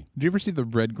silly. Did you ever see the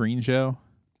Red Green Show?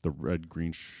 The Red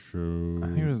Green Show. I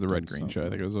think it was the Red Green Show. I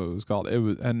think it was what it was called. It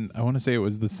was, and I want to say it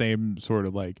was the same sort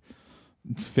of like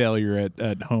failure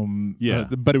at home. Yeah,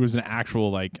 but it was an actual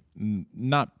like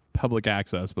not public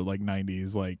access, but like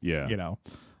 90s, like you know,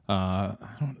 it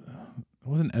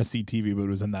wasn't SCTV, but it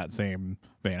was in that same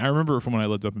vein. I remember from when I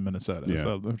lived up in Minnesota.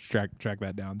 So let's track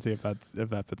that down, see if that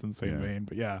fits in the same vein.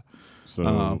 But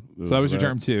so that was your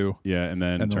term 2. Yeah, and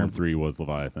then term 3 was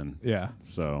Leviathan. Yeah.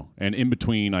 So and in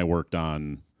between, I worked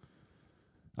on.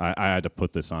 I had to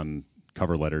put this on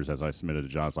cover letters as I submitted to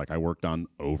jobs. Like I worked on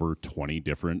over 20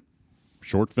 different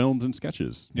short films and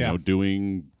sketches. You know,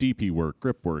 doing DP work,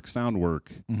 grip work, sound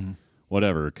work,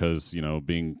 whatever, because,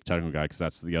 being a technical guy, because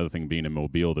that's the other thing, being in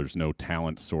Mobile, there's no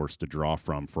talent source to draw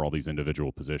from for all these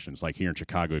individual positions. Like here in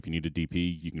Chicago, if you need a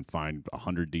DP, you can find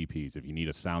 100 DPs. If you need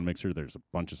a sound mixer, there's a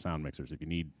bunch of sound mixers. If you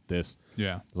need this,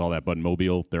 there's all that. But in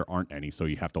Mobile, there aren't any, so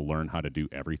you have to learn how to do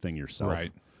everything yourself.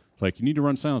 Right. It's like, you need to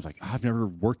run sound. It's like, I've never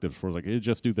worked this before. It's like,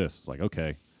 just do this. It's like,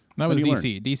 okay. That was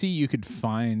DC. DC, you could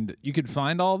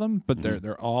find all of them, but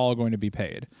they're all going to be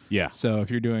paid. Yeah. So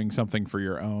if you're doing something for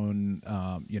your own,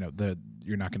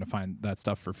 you're not going to find that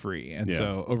stuff for free. And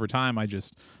so over time, I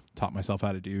just taught myself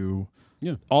how to do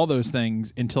all those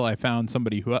things until I found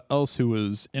somebody else who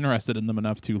was interested in them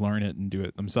enough to learn it and do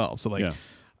it themselves. So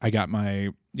I got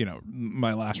my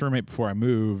last roommate before I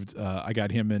moved. I got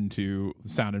him into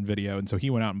sound and video, and so he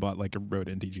went out and bought like a Rode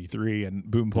NTG3 and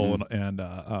boom pole and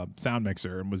sound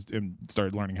mixer, and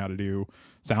started learning how to do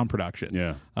sound production.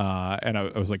 Yeah, and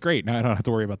I was like, great, now I don't have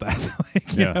to worry about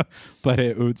that. But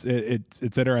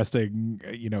it's interesting.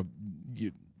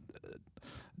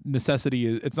 Necessity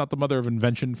it's not the mother of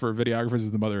invention for videographers,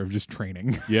 is the mother of just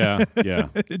training.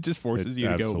 It just forces you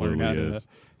to go learn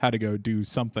how to go do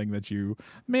something that you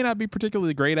may not be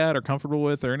particularly great at or comfortable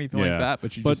with or anything like that,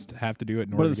 but you just have to do it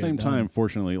in order to get it done. But at the same time,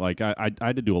 fortunately, like I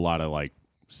had to do a lot of like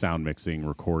sound mixing,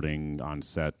 recording on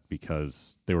set,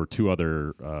 because there were two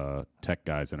other tech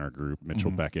guys in our group, Mitchell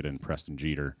Beckett and Preston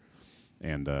Jeter,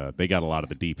 and they got a lot of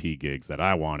the DP gigs that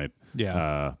I wanted.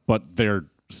 But they're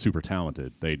super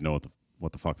talented. They know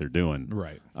what the fuck they're doing.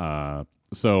 Right.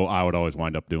 So I would always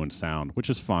wind up doing sound,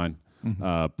 which is fine.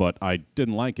 But I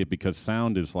didn't like it because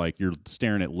sound is like you're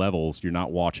staring at levels. You're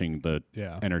not watching the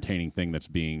entertaining thing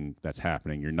that's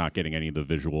happening. You're not getting any of the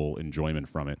visual enjoyment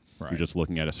from it. Right. You're just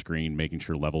looking at a screen, making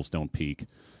sure levels don't peak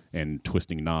and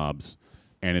twisting knobs.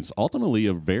 And it's ultimately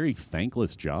a very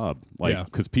thankless job,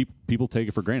 because people take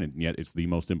it for granted, and yet it's the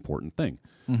most important thing.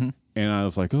 And I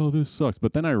was like, oh, this sucks.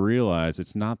 But then I realized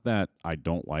it's not that I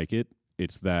don't like it.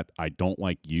 It's that I don't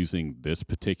like using this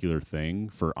particular thing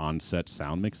for on-set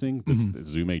sound mixing, this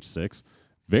Zoom H6.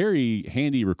 Very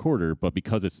handy recorder, but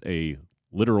because it's a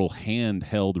literal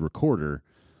handheld recorder,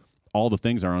 all the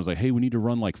things are on. I was like, hey, we need to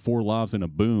run like 4 lavs and a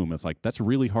boom. It's like, that's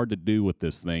really hard to do with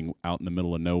this thing out in the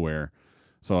middle of nowhere.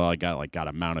 So I got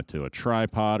to mount it to a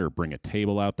tripod or bring a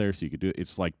table out there so you could do it.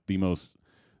 It's like this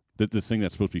thing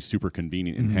that's supposed to be super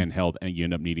convenient and handheld, and you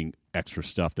end up needing extra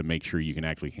stuff to make sure you can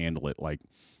actually handle it. Like,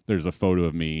 there's a photo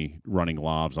of me running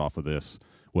lavs off of this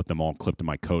with them all clipped to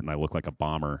my coat, and I look like a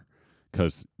bomber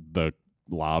because the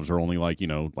lavs are only like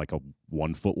a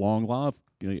 1 foot long lav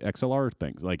XLR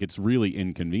things. Like, it's really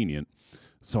inconvenient.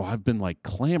 So I've been like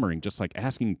clamoring, just like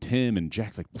asking Tim and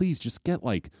Jack's like, please just get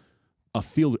like a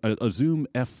Zoom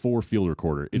F4 field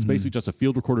recorder. It's basically just a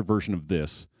field recorder version of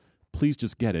this. Please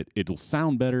just get it. It'll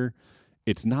sound better.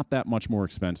 It's not that much more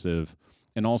expensive.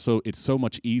 And also, it's so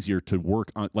much easier to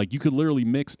work on. Like, you could literally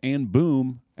mix and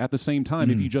boom at the same time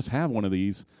if you just have one of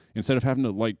these, instead of having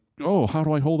to like, oh, how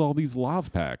do I hold all these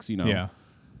lav packs, Yeah.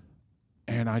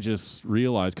 And I just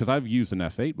realized, because I've used an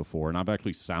F8 before, and I've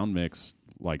actually sound mixed,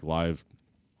 like live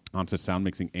onset sound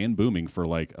mixing and booming for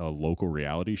like a local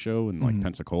reality show in like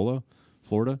Pensacola,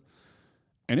 Florida.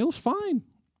 And it was fine.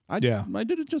 I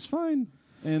did it just fine.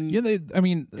 And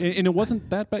and it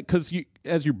wasn't that bad, because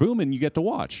as you're booming, you get to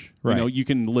watch. Right. You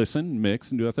can listen,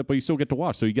 mix, and do that stuff, but you still get to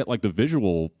watch. So you get like the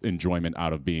visual enjoyment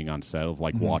out of being on set, of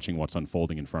like watching what's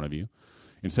unfolding in front of you,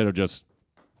 instead of just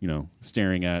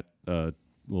staring at a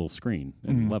little screen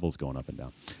and levels going up and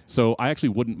down. So I actually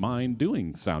wouldn't mind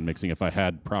doing sound mixing if I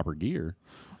had proper gear.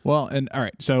 Well, and all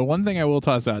right. So one thing I will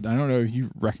toss out, I don't know if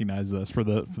you recognize this for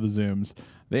the Zooms.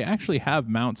 They actually have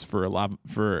mounts for a neck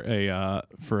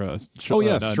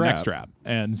strap,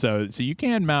 and so you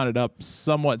can mount it up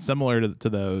somewhat similar to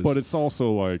those. But it's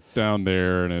also like down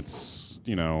there, and it's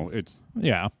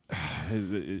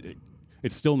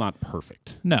it's still not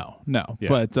perfect. No. Yeah.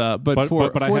 But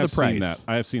for the price,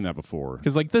 I have seen that before.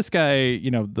 Because like this guy,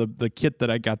 the kit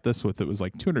that I got this with, it was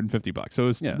like $250. So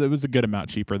it was a good amount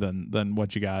cheaper than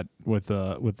what you got with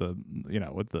the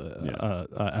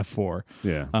F4.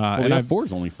 Yeah. And the F4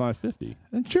 is only $550.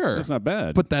 Sure, that's not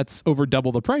bad. But that's over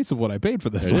double the price of what I paid for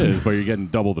this one. It is, but you're getting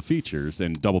double the features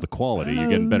and double the quality. You're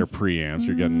getting better preamps.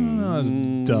 You're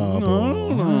getting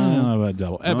double. About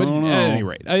double. But at any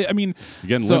rate, I mean,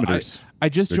 you're getting limiters. I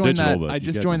just joined that. I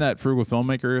just joined that Frugal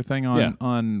Filmmaker thing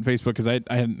on Facebook because I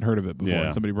hadn't heard of it before,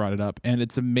 and somebody brought it up, and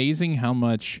it's amazing how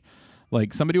much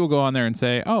like somebody will go on there and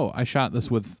say, oh, I shot this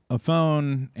with a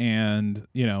phone and,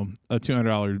 you know, a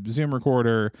 $200 Zoom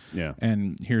recorder. Yeah.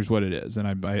 And here's what it is. And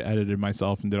I edited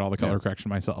myself and did all the color correction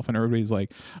myself. And everybody's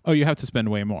like, oh, you have to spend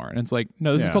way more. And it's like,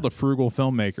 no, this is called a frugal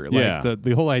filmmaker. Like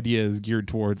the whole idea is geared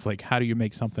towards like, how do you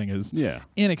make something as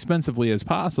inexpensively as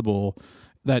possible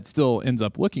that still ends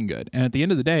up looking good. And at the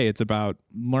end of the day, it's about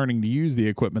learning to use the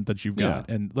equipment that you've got.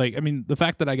 And like, I mean, the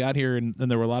fact that I got here and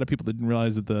there were a lot of people that didn't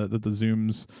realize that the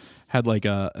Zooms had like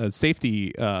a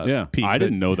safety peak. I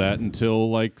didn't know that until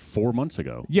like 4 months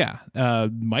ago. Yeah.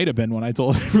 Might have been when I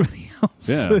told everybody else.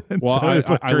 Yeah. Well,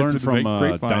 so I learned from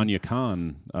Danya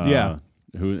Khan.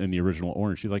 Who in the original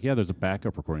Orange, she's like, yeah, there's a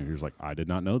backup recording. He was like, I did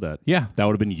not know that. Yeah. That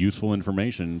would have been useful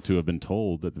information to have been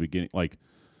told at the beginning. Like,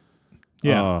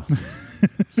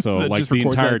 so like the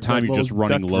entire time you're just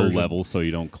running low levels so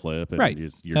you don't clip. And right.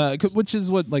 You're which is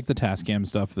what like the Tascam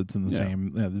stuff that's in the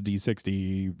same, the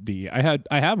D60.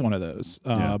 I have one of those,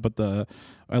 but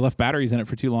I left batteries in it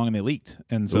for too long and they leaked.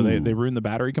 And so they ruined the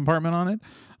battery compartment on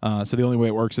it. So the only way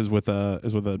it works is with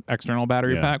an external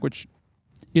battery pack, which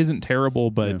isn't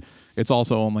terrible, but it's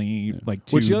also only like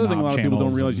 2 Which the other thing a lot of people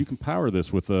don't realize, and you can power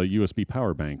this with a USB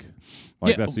power bank.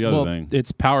 Like that's the other thing.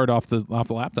 It's powered off the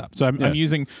laptop. So I'm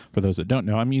using, for those that don't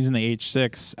know, I'm using the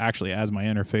H6 actually as my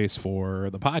interface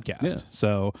for the podcast. Yeah.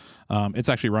 So it's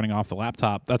actually running off the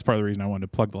laptop. That's part of the reason I wanted to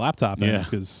plug the laptop in, is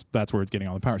because that's where it's getting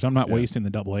all the power. So I'm not wasting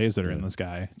the AA's that are in the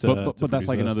sky. But that's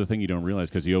like another thing you don't realize,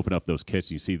 because you open up those kits,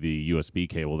 you see the USB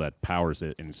cable that powers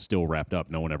it, and it's still wrapped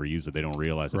up. No one ever used it. They don't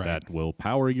realize that will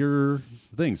power your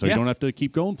thing. So you don't have to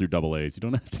keep going through AA's. You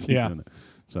don't have to keep doing it.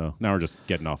 So now we're just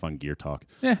getting off on gear talk.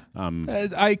 Yeah,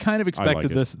 I kind of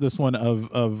expected this one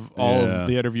of all of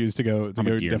the interviews to go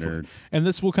different. And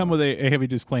this will come with a heavy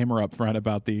disclaimer up front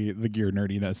about the gear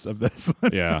nerdiness of this.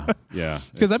 yeah.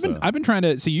 Because I've been trying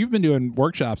to see, you've been doing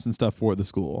workshops and stuff for the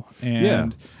school,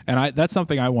 and that's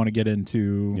something I want to get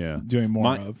into doing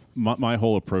more of. My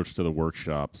whole approach to the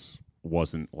workshops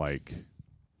wasn't like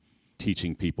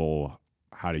teaching people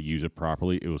how to use it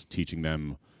properly. It was teaching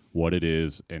them what it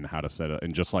is and how to set it,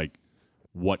 and just like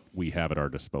what we have at our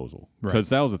disposal. Because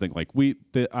that was the thing. Like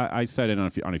I sat in on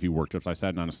a few workshops. I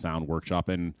sat in on a sound workshop,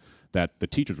 and that the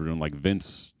teachers were doing, like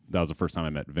Vince. That was the first time I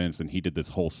met Vince, and he did this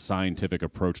whole scientific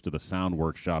approach to the sound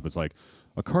workshop. It's like,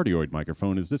 a cardioid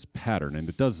microphone is this pattern, and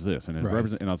it does this, and it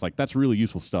represents. And I was like, that's really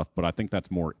useful stuff, but I think that's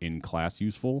more in class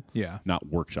useful, not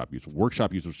workshop useful.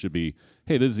 Workshop useful should be,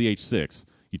 hey, this is the H6.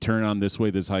 You turn it on this way.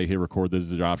 This is how you hit record. This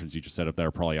is the options you just set up that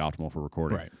are probably optimal for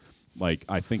recording. Right. Like,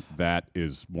 I think that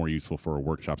is more useful for a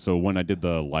workshop. So when I did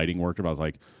the lighting workshop, I was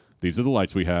like, these are the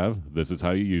lights we have. This is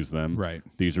how you use them. Right.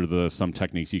 These are some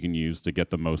techniques you can use to get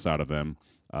the most out of them.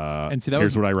 And see,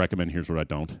 here's what I recommend. Here's what I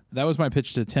don't. That was my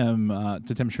pitch to Tim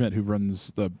Schmidt, who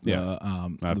runs the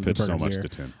I've pitched so much to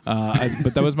Tim.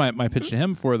 But that was my pitch to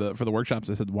him for the workshops.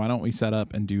 I said, why don't we set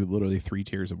up and do literally 3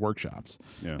 tiers of workshops?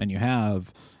 Yeah. And you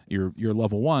have your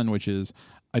level 1, which is,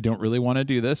 I don't really want to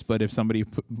do this, but if somebody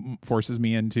forces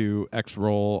me into X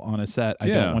role on a set, I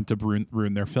don't want to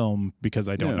ruin their film because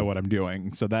I don't know what I'm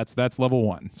doing. So that's level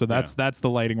 1. So that's the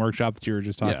lighting workshop that you were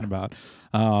just talking about.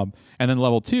 And then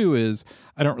level 2 is,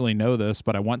 I don't really know this,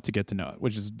 but I want to get to know it,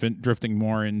 which has been drifting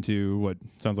more into what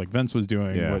sounds like Vince was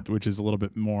doing, which is a little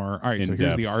bit more, all right, so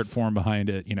here's the art form behind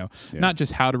it, not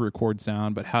just how to record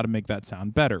sound, but how to make that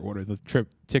sound better. What are the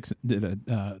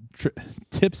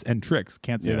tips and tricks,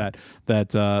 can't say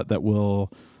that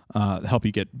will help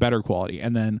you get better quality.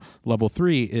 And then level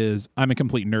 3 is, I'm a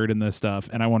complete nerd in this stuff,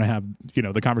 and I want to have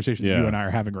the conversation that you and I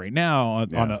are having right now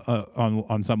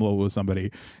on some level with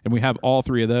somebody, and we have all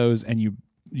 3 of those, and you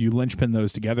linchpin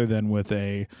those together then with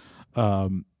a I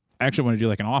actually want to do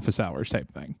like an office hours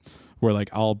type thing, where like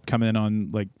I'll come in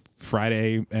on like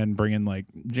Friday and bring in like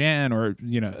Jan or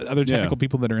other technical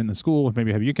people that are in the school,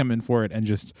 maybe have you come in for it and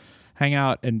just hang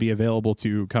out and be available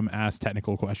to come ask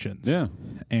technical questions.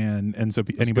 And so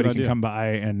anybody can come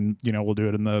by, and we'll do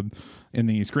it in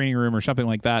the screening room or something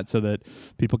like that, so that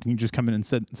people can just come in and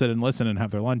sit and listen and have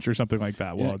their lunch or something like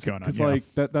that while it's going on. Because like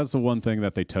that's the one thing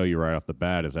that they tell you right off the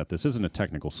bat, is that this isn't a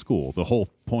technical school. The whole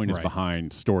point is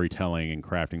behind storytelling and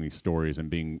crafting these stories and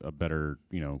being a better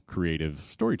creative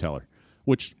storyteller,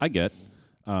 which I get.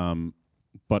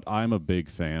 But I'm a big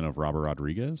fan of Robert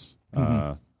Rodriguez.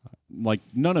 Like,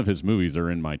 none of his movies are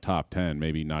in my top 10,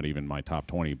 maybe not even my top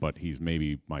 20, but he's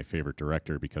maybe my favorite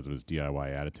director because of his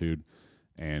DIY attitude.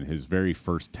 And his very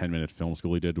first 10-minute film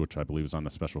school he did, which I believe is on the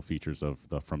special features of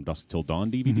the From Dusk Till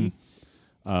Dawn DVD,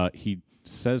 he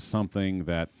says something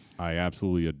that I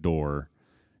absolutely adore,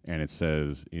 and it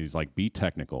says, he's like, be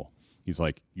technical. He's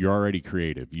like, you're already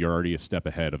creative. You're already a step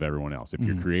ahead of everyone else. If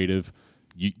you're creative,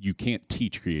 you can't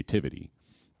teach creativity.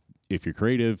 If you're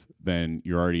creative, then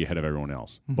you're already ahead of everyone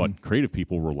else. But creative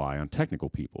people rely on technical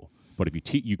people. But if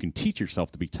you can teach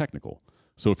yourself to be technical.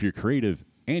 So if you're creative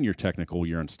and you're technical,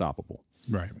 you're unstoppable.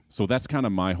 Right. So that's kind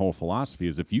of my whole philosophy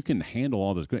is if you can handle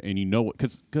all this good and you know,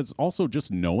 because also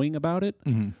just knowing about it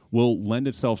will lend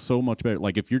itself so much better.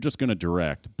 Like if you're just going to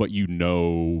direct, but you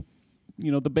know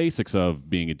the basics of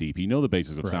being a DP, the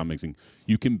basics of sound mixing,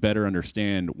 you can better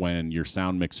understand when your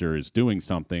sound mixer is doing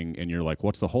something and you're like,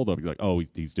 what's the holdup? You're like, oh,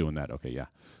 he's doing that. Okay, yeah.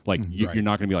 Like you're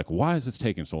not going to be like, why is this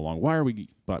taking so long? Why are we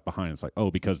behind? It's like, oh,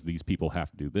 because these people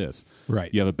have to do this.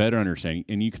 Right. You have a better understanding,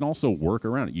 and you can also work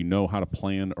around it. You know how to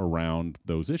plan around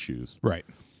those issues. Right.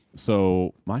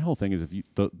 So my whole thing is, if you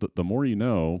the more you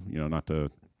know, not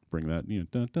to bring that,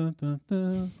 dun, dun, dun,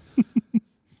 dun.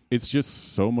 It's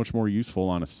just so much more useful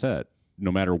on a set,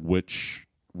 no matter which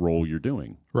role you're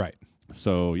doing. Right.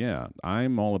 So yeah,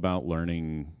 I'm all about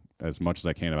learning as much as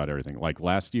I can about everything. Like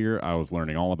last year, I was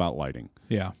learning all about lighting.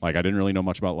 Yeah. Like I didn't really know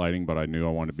much about lighting, but I knew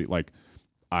I wanted to be like,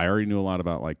 I already knew a lot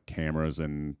about like cameras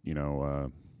and,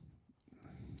 God,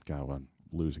 I'm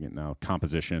losing it now.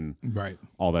 Composition. Right.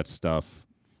 All that stuff.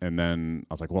 And then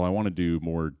I was like, well, I want to do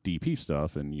more DP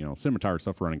stuff and, cinematography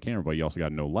stuff for running camera, but you also got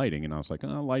to know lighting. And I was like,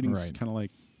 lighting's kind of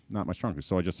like not my strong suit.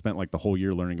 So I just spent like the whole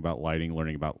year learning about lighting,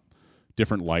 learning about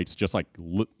different lights, just like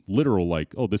literal,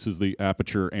 like, oh, this is the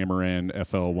Aperture Amaran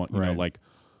FL1, you know, like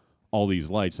all these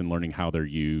lights, and learning how they're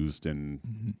used and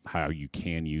how you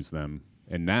can use them.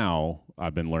 And now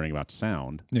I've been learning about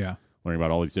sound. Yeah. Learning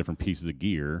about all these different pieces of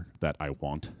gear that I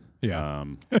want. Yeah.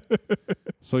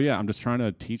 So yeah, I'm just trying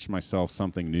to teach myself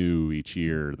something new each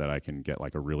year that I can get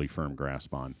like a really firm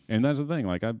grasp on. And that's the thing,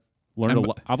 like I've learned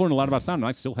a lot about sound, and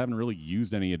I still haven't really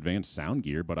used any advanced sound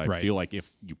gear, but I feel like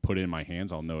if you put it in my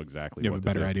hands, I'll know exactly you what have a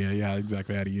better do. idea,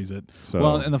 exactly how to use it. So,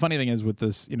 well, and the funny thing is with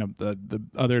this, the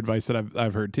other advice that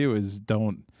I've heard too is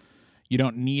you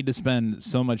don't need to spend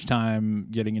so much time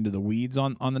getting into the weeds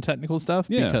on the technical stuff,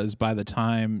 because by the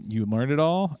time you learn it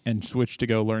all and switch to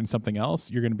go learn something else,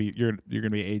 you're going to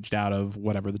be aged out of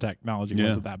whatever the technology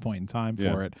was at that point in time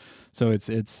for it. So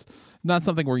it's not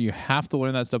something where you have to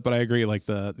learn that stuff, but I agree, like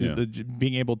the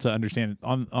being able to understand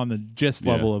on the gist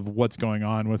level of what's going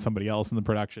on with somebody else in the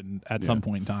production at some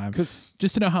point in time, just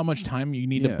to know how much time you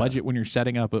need to budget when you're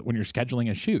setting up, when you're scheduling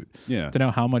a shoot, to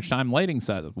know how much time lighting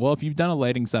setup. Well, if you've done a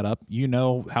lighting setup, you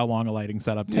know how long a lighting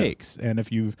setup takes, and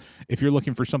if you're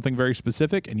looking for something very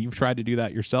specific and you've tried to do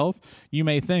that yourself, you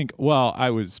may think, well, I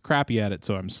was crappy at it,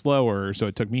 so I'm slower, so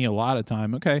it took me a lot of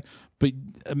time. Okay. But,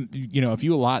 if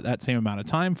you allot that same amount of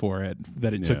time for it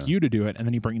that it took you to do it, and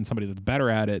then you bring in somebody that's better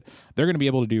at it, they're going to be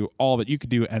able to do all that you could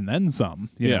do and then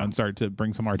some, you know, and start to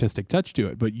bring some artistic touch to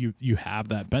it. But you have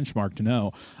that benchmark to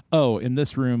know, oh, in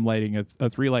this room lighting a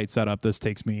 3-light setup, this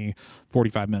takes me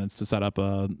 45 minutes to set up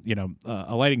a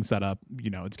lighting setup.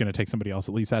 It's going to take somebody else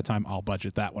at least that time. I'll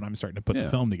budget that when I'm starting to put the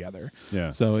film together. Yeah.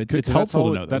 So it's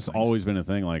helpful to know that's things. Always been a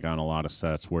thing, like on a lot of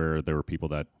sets where there were people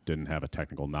that didn't have a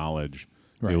technical knowledge.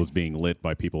 It was being lit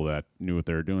by people that knew what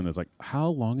they were doing. It's like, how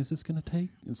long is this going to take?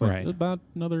 It's like, about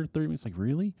another 30 minutes. Like,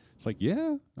 really? It's like,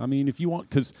 yeah. I mean, if you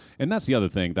want, and that's the other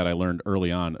thing that I learned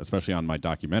early on, especially on my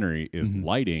documentary, is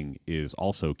lighting is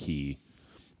also key.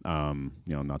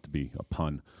 Not to be a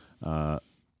pun. No,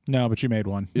 but you made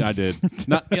one. Yeah, I did.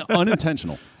 Not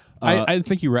unintentional. I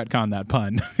think you retconned that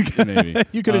pun. Maybe.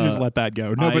 You could have just let that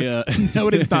go.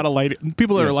 Nobody's not a lighting.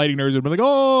 People that are lighting nerds would be like,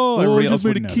 everybody else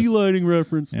made a key lighting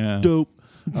reference. Yeah. Dope.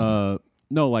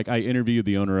 No, like I interviewed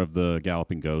the owner of the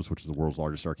Galloping Ghost, which is the world's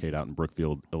largest arcade out in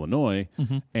Brookfield, Illinois,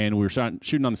 and we were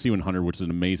shooting on the C100, which is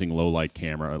an amazing low light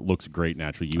camera. It looks great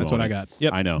naturally. That's what I got.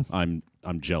 Yep. I know. I'm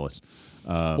jealous.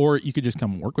 Or you could just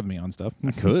come work with me on stuff.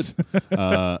 I could.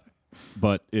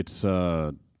 But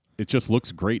it just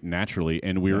looks great naturally,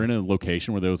 and we were in a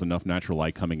location where there was enough natural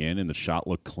light coming in, and the shot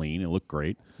looked clean. It looked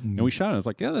great, and we shot it. I was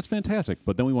like, yeah, that's fantastic.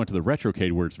 But then we went to the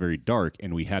retrocade where it's very dark,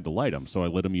 and we had to light them. So I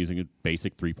lit them using a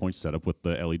basic 3-point setup with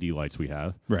the LED lights we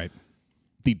have. Right.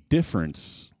 The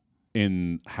difference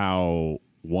in how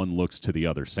one looks to the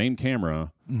other, same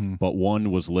camera, but one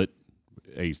was lit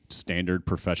a standard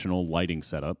professional lighting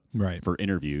setup for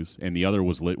interviews, and the other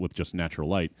was lit with just natural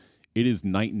light. It is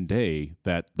night and day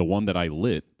that the one that I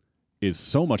lit is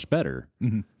so much better,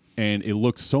 and it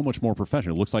looks so much more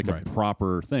professional. It looks like a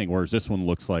proper thing, whereas this one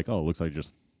looks like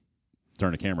just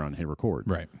turn the camera on and hit record.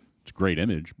 Right. It's a great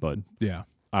image, but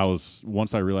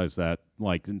once I realized that,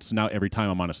 like, so now every time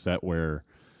I'm on a set where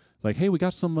it's like, hey, we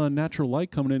got some natural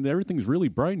light coming in, everything's really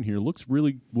bright in here, looks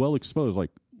really well exposed, like,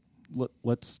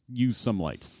 let's use some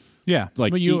lights. Yeah,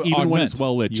 like even when it's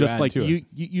well lit, just like you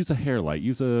use a hair light,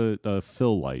 use a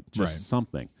fill light, just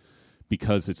something.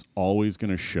 because it's always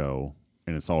going to show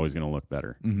and it's always going to look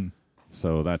better. Mm-hmm.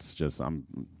 So that's just, I'm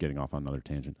getting off on another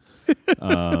tangent.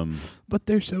 But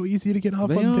they're so easy to get off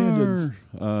They on tangents.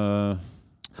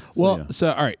 So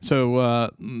all right. So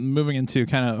moving into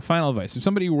kind of final advice. If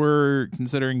somebody were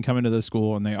considering coming to this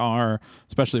school and they are,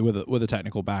 especially with a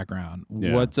technical background,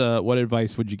 what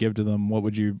advice would you give to them? What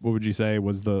would you say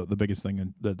was the biggest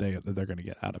thing that they're going to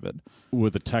get out of it?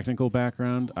 With a technical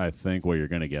background, I think what you're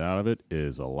going to get out of it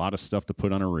is a lot of stuff to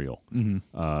put on a reel.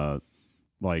 Mm-hmm.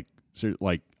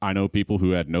 Like I know people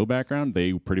who had no background,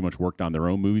 they pretty much worked on their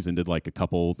own movies and did like a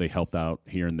couple, they helped out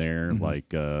here and there, Mm-hmm.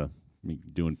 like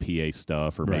doing PA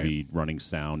stuff or maybe running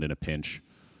sound in a pinch.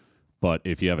 But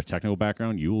if you have a technical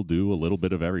background, you will do a little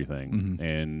bit of everything. Mm-hmm.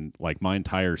 And like my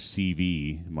entire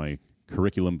CV, my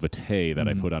curriculum vitae that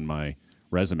I put on my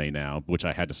resume now, which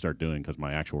I had to start doing because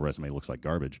my actual resume looks like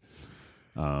garbage.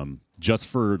 Just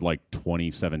for like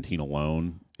 2017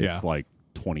 alone, it's like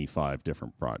 25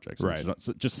 different projects. Right. It's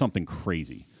just something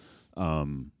crazy.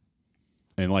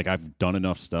 And like I've done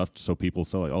enough stuff so people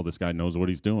say like, oh, this guy knows what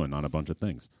he's doing on a bunch of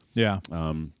things. Yeah.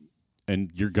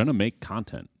 And you're going to make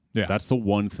content. Yeah. That's the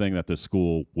one thing that this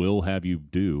school will have you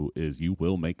do is you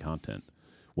will make content,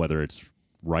 whether it's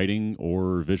writing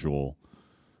or visual.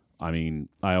 I mean,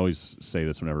 I always say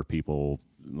this whenever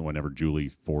Julie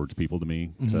forwards people to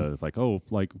me, it's like, oh,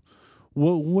 like,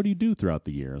 what do you do throughout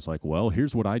the year? It's like, well,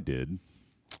 here's what I did.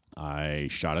 I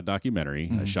shot a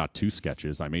documentary. I shot 2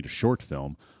 sketches. I made a short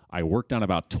film. I worked on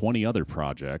about 20 other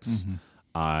projects.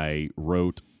 I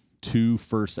wrote 2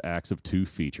 first acts of 2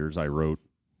 features. I wrote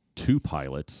 2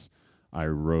 pilots. I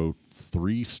wrote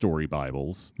 3 story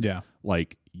Bibles. Yeah.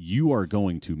 Like, you are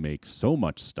going to make so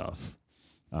much stuff.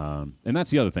 And that's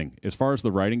the other thing. As far as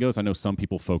the writing goes, I know some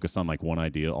people focus on like one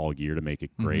idea all year to make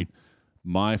it great.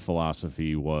 My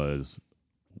philosophy was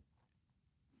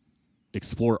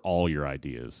explore all your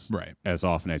ideas as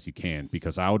often as you can,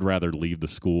 because I would rather leave the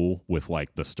school with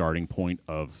like the starting point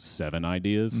of 7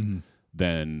 ideas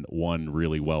than one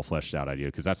really well fleshed out idea.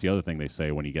 Because that's the other thing they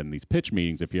say when you get in these pitch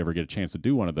meetings. If you ever get a chance to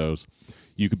do one of those,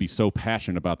 you could be so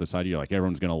passionate about this idea, like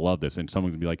everyone's going to love this, and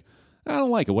someone's going to be like, I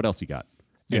don't like it. What else you got?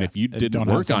 Yeah. And if you didn't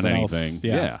work on anything,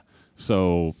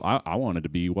 So I wanted to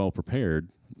be well prepared.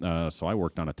 So I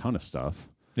worked on a ton of stuff.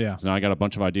 Yeah. So now I got a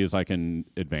bunch of ideas I can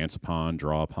advance upon,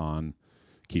 draw upon,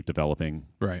 keep developing.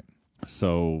 Right.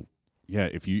 So yeah,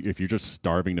 if you're just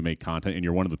starving to make content and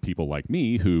you're one of the people like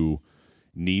me who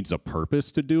needs a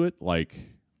purpose to do it, like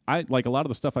a lot of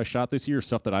the stuff I shot this year is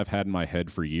stuff that I've had in my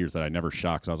head for years that I never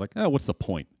shot because I was like, oh, what's the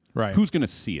point? Right. Who's going to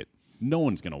see it? No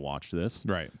one's going to watch this.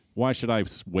 Right. Why should I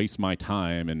waste my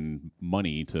time and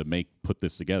money to put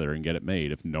this together and get it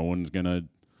made if no one's going to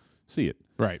see it?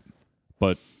 Right.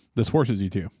 But this forces you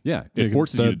to. Yeah, it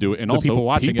forces you to do it. And also,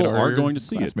 people are going to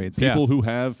see it. People who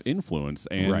have influence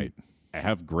and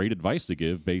have great advice to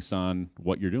give based on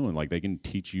what you're doing. Like, they can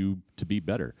teach you to be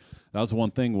better. That was the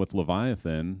one thing with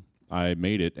Leviathan. I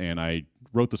made it, and I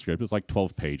wrote the script. It was like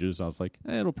 12 pages. I was like,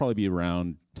 it'll probably be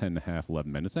around 10 and a half, 11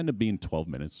 minutes. It ended up being 12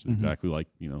 minutes, exactly like,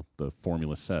 the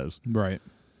formula says. Right.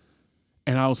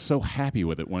 And I was so happy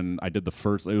with it when I did the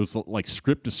first. It was like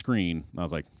script to screen. I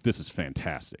was like, this is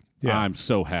fantastic. Yeah. I'm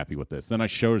so happy with this. Then I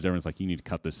showed it to everyone's like, you need to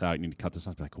cut this out. You need to cut this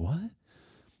out. I was like, what?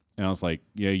 And I was like,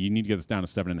 yeah, you need to get this down to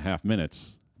 7.5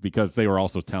 minutes, because they were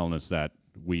also telling us that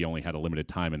we only had a limited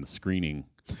time in the screening,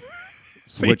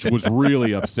 which was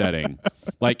really upsetting.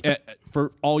 Like,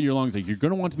 for all year long, it's like, you're going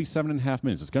to want it to be 7.5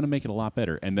 minutes. It's going to make it a lot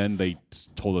better. And then they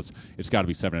told us it's got to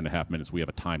be 7.5 minutes. We have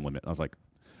a time limit. I was like,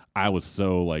 I was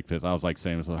so like this. I was like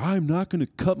saying, I'm not going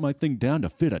to cut my thing down to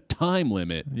fit a time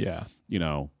limit. Yeah.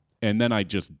 And then I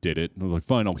just did it. I was like,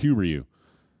 fine, I'll humor you,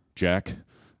 Jack.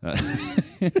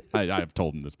 I've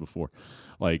told him this before.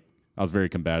 Like, I was very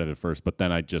combative at first, but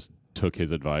then I just took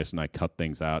his advice and I cut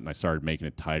things out and I started making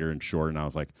it tighter and shorter. And I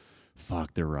was like,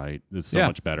 fuck, they're right. This is so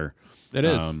much better. It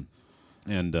is.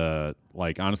 And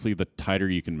like, honestly, the tighter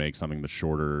you can make something, the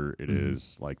shorter it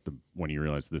is. Like, when you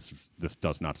realize this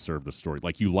does not serve the story.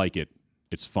 Like, you like it,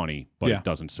 it's funny, but it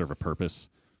doesn't serve a purpose.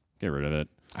 Get rid of it.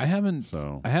 I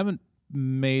haven't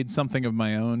made something of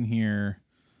my own here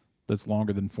that's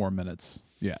longer than 4 minutes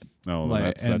yet. Oh,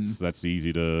 like, that's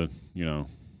easy to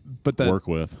work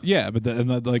with. Yeah, but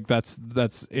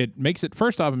that's it. Makes it,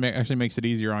 first off, it actually makes it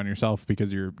easier on yourself,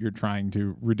 because you're trying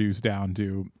to reduce down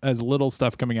to as little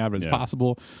stuff coming out of it as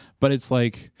possible. But it's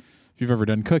like, if if you've ever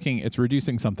done cooking, it's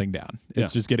reducing something down.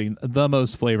 It's just getting the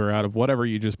most flavor out of whatever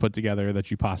you just put together that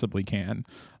you possibly can,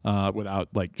 without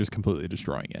like just completely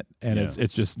destroying it. And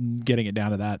it's just getting it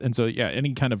down to that. And so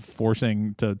any kind of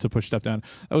forcing to push stuff down.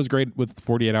 That was great with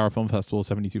 48 Hour Film Festival,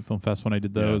 72 Film Fest when I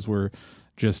did those, were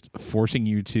just forcing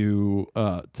you to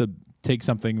take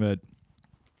something that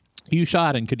you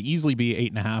shot and could easily be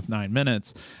 8.5, 9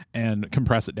 minutes and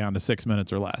compress it down to 6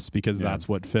 minutes or less, because that's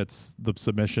what fits the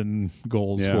submission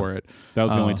goals for it. That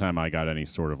was the only time I got any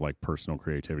sort of like personal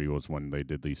creativity, was when they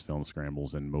did these film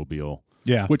scrambles in Mobile.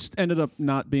 Yeah. Which ended up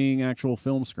not being actual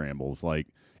film scrambles. Like,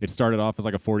 it started off as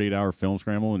like a 48-hour film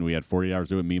scramble, and we had 48 hours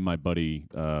to do it. Me and my buddy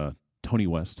Tony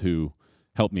West, who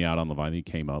helped me out on the Vine, he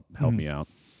came up, helped me out.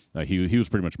 He was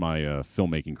pretty much my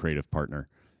filmmaking creative partner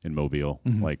in Mobile,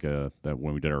 like that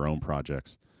when we did our own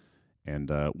projects.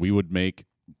 And we would make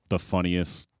the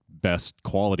funniest, best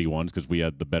quality ones because we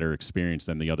had the better experience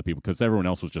than the other people, because everyone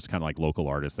else was just kind of like local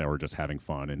artists that were just having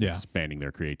fun and expanding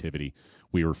their creativity.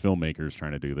 We were filmmakers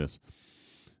trying to do this.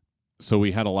 So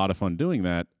we had a lot of fun doing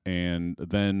that, and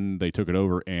then they took it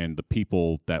over, and the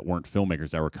people that weren't filmmakers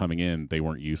that were coming in, they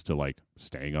weren't used to like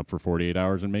staying up for 48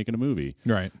 hours and making a movie.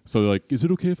 Right. So they're like, is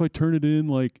it okay if I turn it in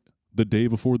like the day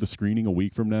before the screening a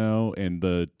week from now? And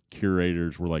the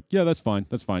curators were like, yeah, that's fine.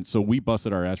 That's fine. So we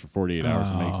busted our ass for 48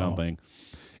 hours to make something.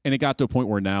 And it got to a point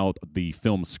where now the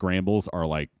film scrambles are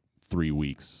like 3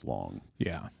 weeks long.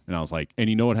 Yeah. And I was like, and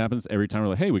you know what happens every time? We're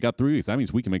like, hey, we got 3 weeks. That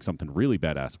means we can make something really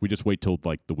badass. We just wait till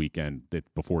like the weekend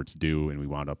before it's due, and we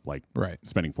wound up like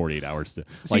spending 48 hours to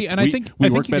see. Like, and I think we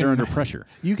work better under pressure.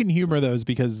 You can humor those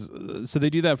because so they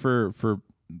do that for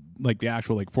like the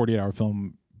actual like 48-hour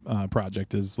film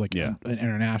project is like an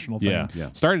international thing.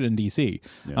 Started in DC,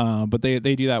 but they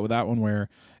do that with that one where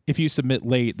if you submit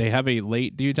late, they have a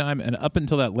late due time, and up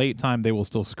until that late time, they will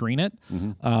still screen it,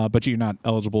 but you're not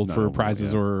eligible for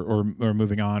prizes or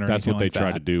moving on. Or that's what they like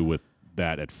tried to do with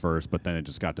that at first, but then it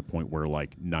just got to the point where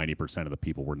like 90% of the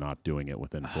people were not doing it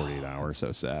within 48 hours.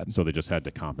 So sad. So they just had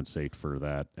to compensate for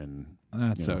that, and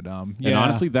that's so dumb. And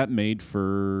honestly, that made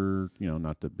for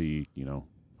not to be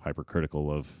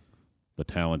hypercritical of the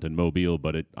talent in Mobile,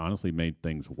 but it honestly made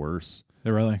things worse.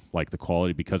 Really? Like the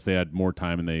quality, because they had more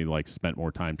time and they like spent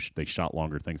more time. They shot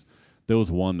longer things. There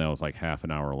was one that was like half an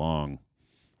hour long,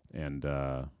 and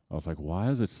I was like, why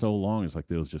is it so long? It's like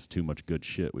there was just too much good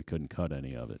shit. We couldn't cut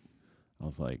any of it. I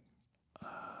was like,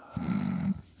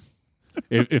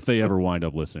 if they ever wind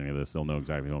up listening to this, they'll know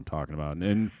exactly what I'm talking about.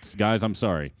 And guys, I'm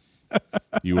sorry.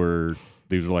 These were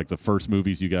like the first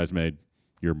movies you guys made.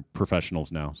 You're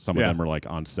professionals now. Some of them are like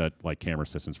on set, like camera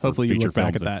assistants for hopefully feature you look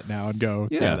back films. at that now and go,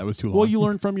 yeah, that was too long. Well, you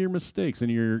learn from your mistakes and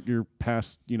your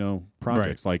past,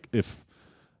 projects. Like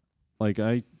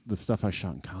the stuff I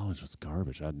shot in college was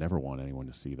garbage. I'd never want anyone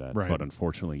to see that. Right. But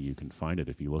unfortunately, you can find it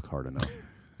if you look hard enough,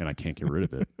 and I can't get rid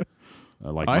of it.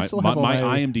 Like my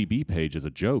IMDb page is a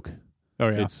joke. Oh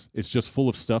yeah, it's just full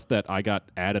of stuff that I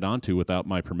got added onto without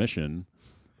my permission.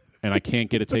 And I can't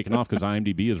get it taken off because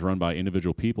IMDb is run by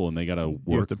individual people, and they got to work.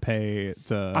 You have to pay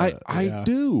to. I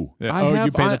do. Yeah.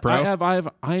 You pay the pro? I have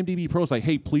IMDb Pro. It's like,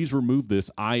 hey, please remove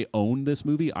this. I own this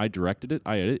movie. I directed it.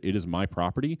 I edit it. It is my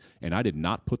property, and I did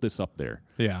not put this up there.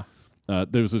 Yeah.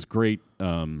 There was this great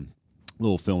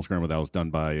little film scramble that was done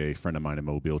by a friend of mine in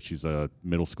Mobile. She's a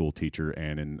middle school teacher,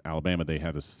 and in Alabama they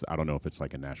have this. I don't know if it's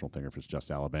like a national thing or if it's just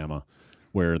Alabama,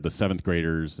 where the 7th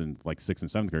graders and like 6th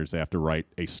and 7th graders, they have to write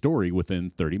a story within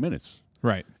 30 minutes.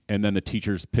 Right. And then the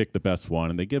teachers pick the best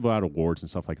one, and they give out awards and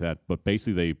stuff like that. But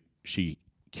basically she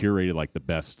curated like the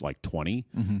best like 20,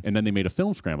 and then they made a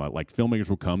film scramble. Like filmmakers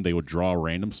would come, they would draw a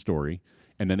random story,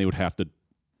 and then they would have to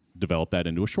develop that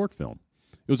into a short film.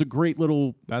 It was a great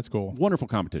little, that's cool, wonderful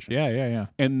competition. Yeah.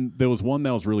 And there was one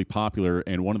that was really popular,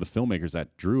 and one of the filmmakers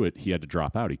that drew it, he had to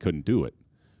drop out. He couldn't do it.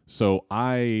 So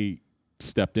I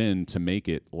stepped in to make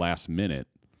it last minute,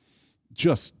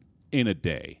 just in a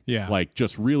day. Yeah. Like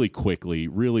just really quickly,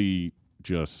 really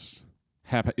just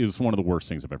it was one of the worst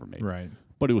things I've ever made. Right.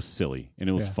 But it was silly, and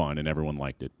it was fun, and everyone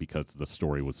liked it because the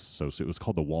story was it was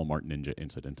called the Walmart Ninja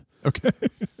Incident. Okay.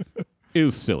 It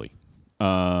was silly.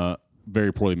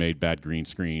 Very poorly made, bad green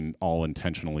screen, all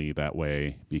intentionally that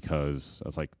way, because I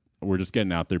was like, we're just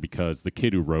getting out there because the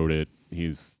kid who wrote it,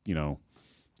 he's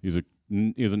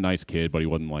a nice kid, but he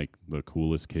wasn't like the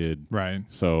coolest kid. Right.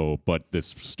 So, but this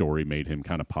story made him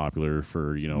kind of popular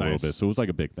for, a little bit. So it was like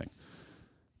a big thing.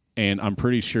 And I'm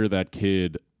pretty sure that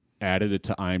kid added it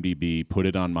to IMDb, put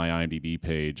it on my IMDb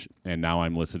page, and now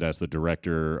I'm listed as the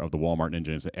director of the Walmart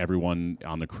Ninja. Everyone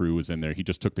on the crew is in there. He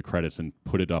just took the credits and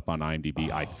put it up on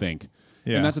IMDb, I think.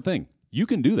 Yeah. And that's the thing. You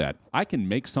can do that. I can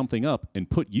make something up and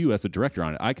put you as the director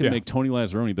on it. I can make Tony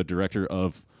Lazzaroni the director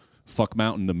of Fuck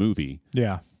Mountain the movie.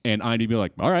 Yeah. And IMDb be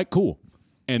like, all right, cool.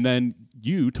 And then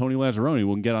you, Tony Lazzaroni,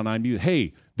 will get on IMDb,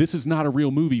 hey, this is not a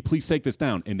real movie. Please take this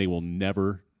down. And they will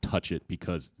never touch it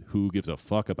because who gives a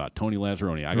fuck about Tony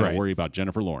Lazzaroni? I got to worry about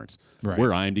Jennifer Lawrence. Right. We're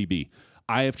IMDb.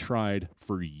 I have tried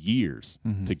for years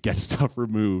to get stuff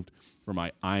removed from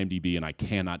my IMDb, and I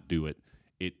cannot do it.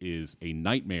 It is a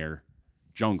nightmare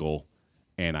jungle,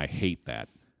 and I hate that.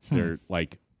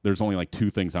 There's only like 2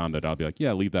 things on that I'll be like,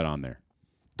 yeah, leave that on there.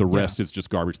 The rest is just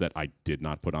garbage that I did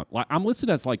not put on. I'm listed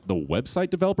as like the website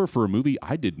developer for a movie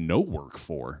I did no work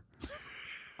for.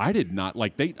 I did not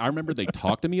I remember they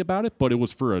talked to me about it, but it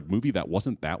was for a movie that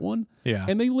wasn't that one. Yeah.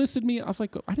 And they listed me. I was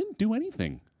like, I didn't do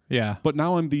anything. Yeah. But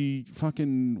now I'm the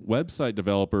fucking website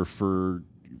developer for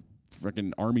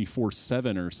fucking Army Force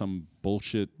 7 or some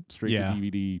bullshit straight to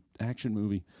DVD action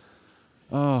movie.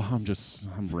 Oh,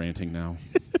 I'm ranting now.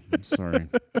 I'm sorry.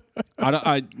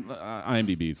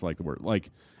 IMDb is like the word.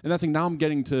 And that's like now I'm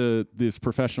getting to this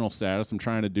professional status. I'm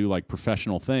trying to do like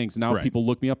professional things. Now if people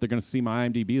look me up, they're going to see my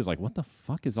IMDb is like, what the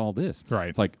fuck is all this? Right.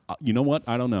 It's like, you know what?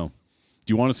 I don't know.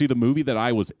 Do you want to see the movie that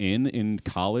I was in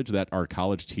college that our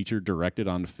college teacher directed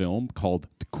on film called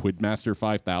Quidmaster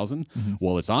 5000? Mm-hmm.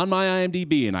 Well, it's on my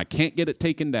IMDb and I can't get it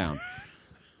taken down.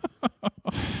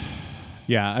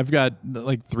 Yeah, I've got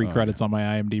like 3 credits on my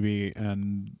IMDb,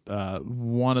 and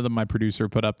one of them my producer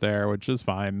put up there, which is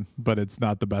fine, but it's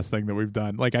not the best thing that we've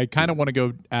done. Like, I kind of want to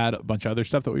go add a bunch of other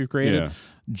stuff that we've created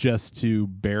just to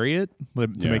bury it,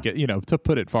 to make it, to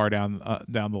put it far down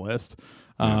the list.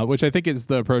 Which I think is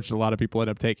the approach that a lot of people end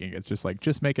up taking. It's just like,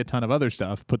 just make a ton of other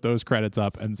stuff, put those credits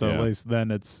up, and so at least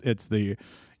then it's the,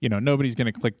 nobody's going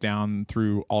to click down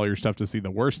through all your stuff to see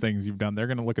the worst things you've done. They're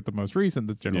going to look at the most recent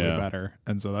that's generally better,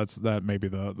 and so that may be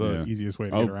the easiest way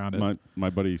to get around it.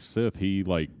 My buddy Sith, he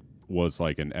was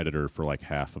like an editor for like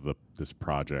half of this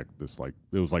project.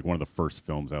 It was like one of the first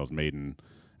films that was made in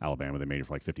Alabama. They made it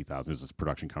for like $50,000. It was this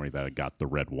production company that had got the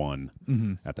Red One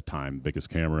at the time,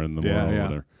 biggest camera in the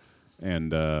world.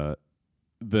 And the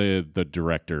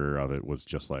director of it was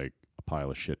just like a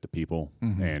pile of shit to people.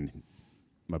 Mm-hmm. And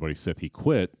my buddy Sith, he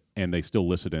quit, and they still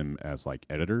listed him as like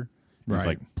editor. He's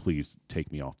like, please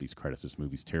take me off these credits. This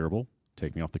movie's terrible.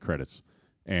 Take me off the credits.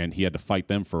 And he had to fight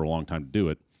them for a long time to do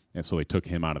it. And so they took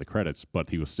him out of the credits,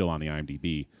 but he was still on the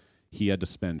IMDb. He had to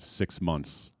spend 6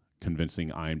 months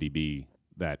convincing IMDb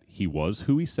that he was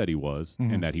who he said he was,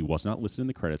 and that he was not listed in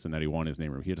the credits, and that he wanted his name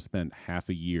removed. He had to spend half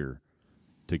a year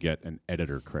to get an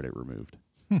editor credit removed.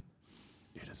 It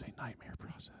is a nightmare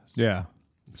process. Yeah.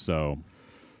 So,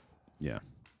 yeah.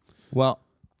 Well,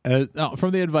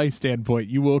 from the advice standpoint,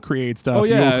 you will create stuff. Oh,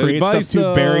 yeah. You will create advice,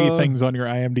 stuff to bury things on your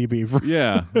IMDb.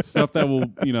 Stuff that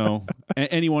will,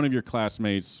 any one of your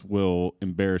classmates will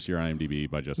embarrass your IMDb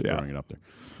by just throwing it up there.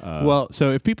 Well,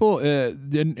 so if people,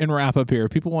 in wrap up here,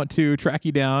 if people want to track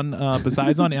you down,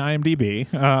 besides on IMDb,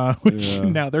 which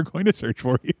now they're going to search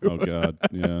for you. Oh, God,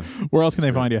 yeah. Where else can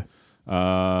they find you?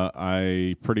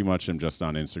 I pretty much am just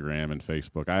on Instagram and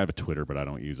Facebook. I have a Twitter, but I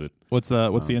don't use it. What's the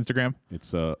Instagram?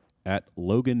 It's at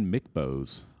Logan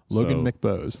Bowes. Logan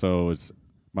Bowes. So it's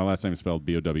my last name is spelled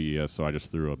Bowes, so I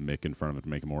just threw a Mick in front of it to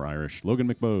make it more Irish. Logan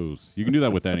Bowes. You can do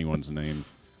that with anyone's name,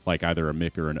 like either a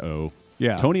Mick or an O.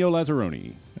 Yeah. Tonio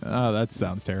Lazzaroni. Oh, that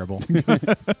sounds terrible.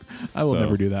 I will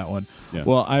never do that one. Yeah.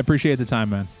 Well, I appreciate the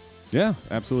time, man. Yeah,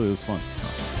 absolutely. It was fun.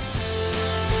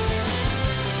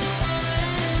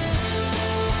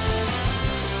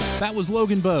 That was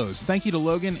Logan Bowes. Thank you to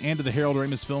Logan and to the Harold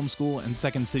Ramis Film School and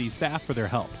Second City staff for their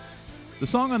help. The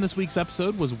song on this week's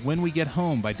episode was When We Get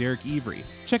Home by Derek Every.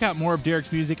 Check out more of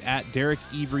Derek's music at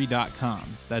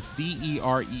derekevery.com. That's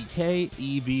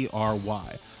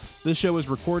DerekEvry. This show was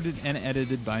recorded and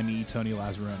edited by me, Tony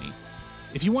Lazzaroni.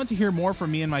 If you want to hear more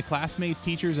from me and my classmates,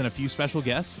 teachers, and a few special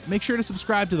guests, make sure to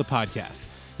subscribe to the podcast.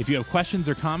 If you have questions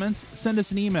or comments, send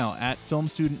us an email at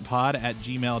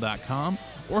filmstudentpod@gmail.com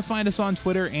or find us on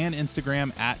Twitter and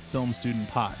Instagram at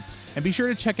filmstudentpod. And be sure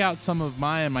to check out some of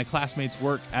my and my classmates'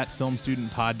 work at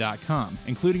filmstudentpod.com,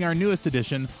 including our newest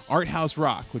edition, Art House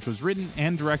Rock, which was written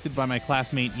and directed by my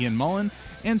classmate Ian Mullen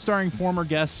and starring former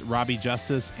guests Robbie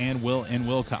Justice and Will N.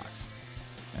 Wilcox.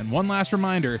 And one last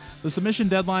reminder, the submission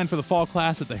deadline for the fall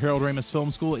class at the Harold Ramis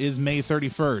Film School is May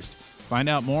 31st. Find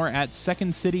out more at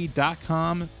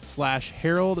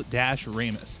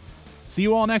secondcity.com/Harold-Ramis. See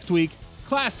you all next week.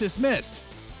 Class dismissed!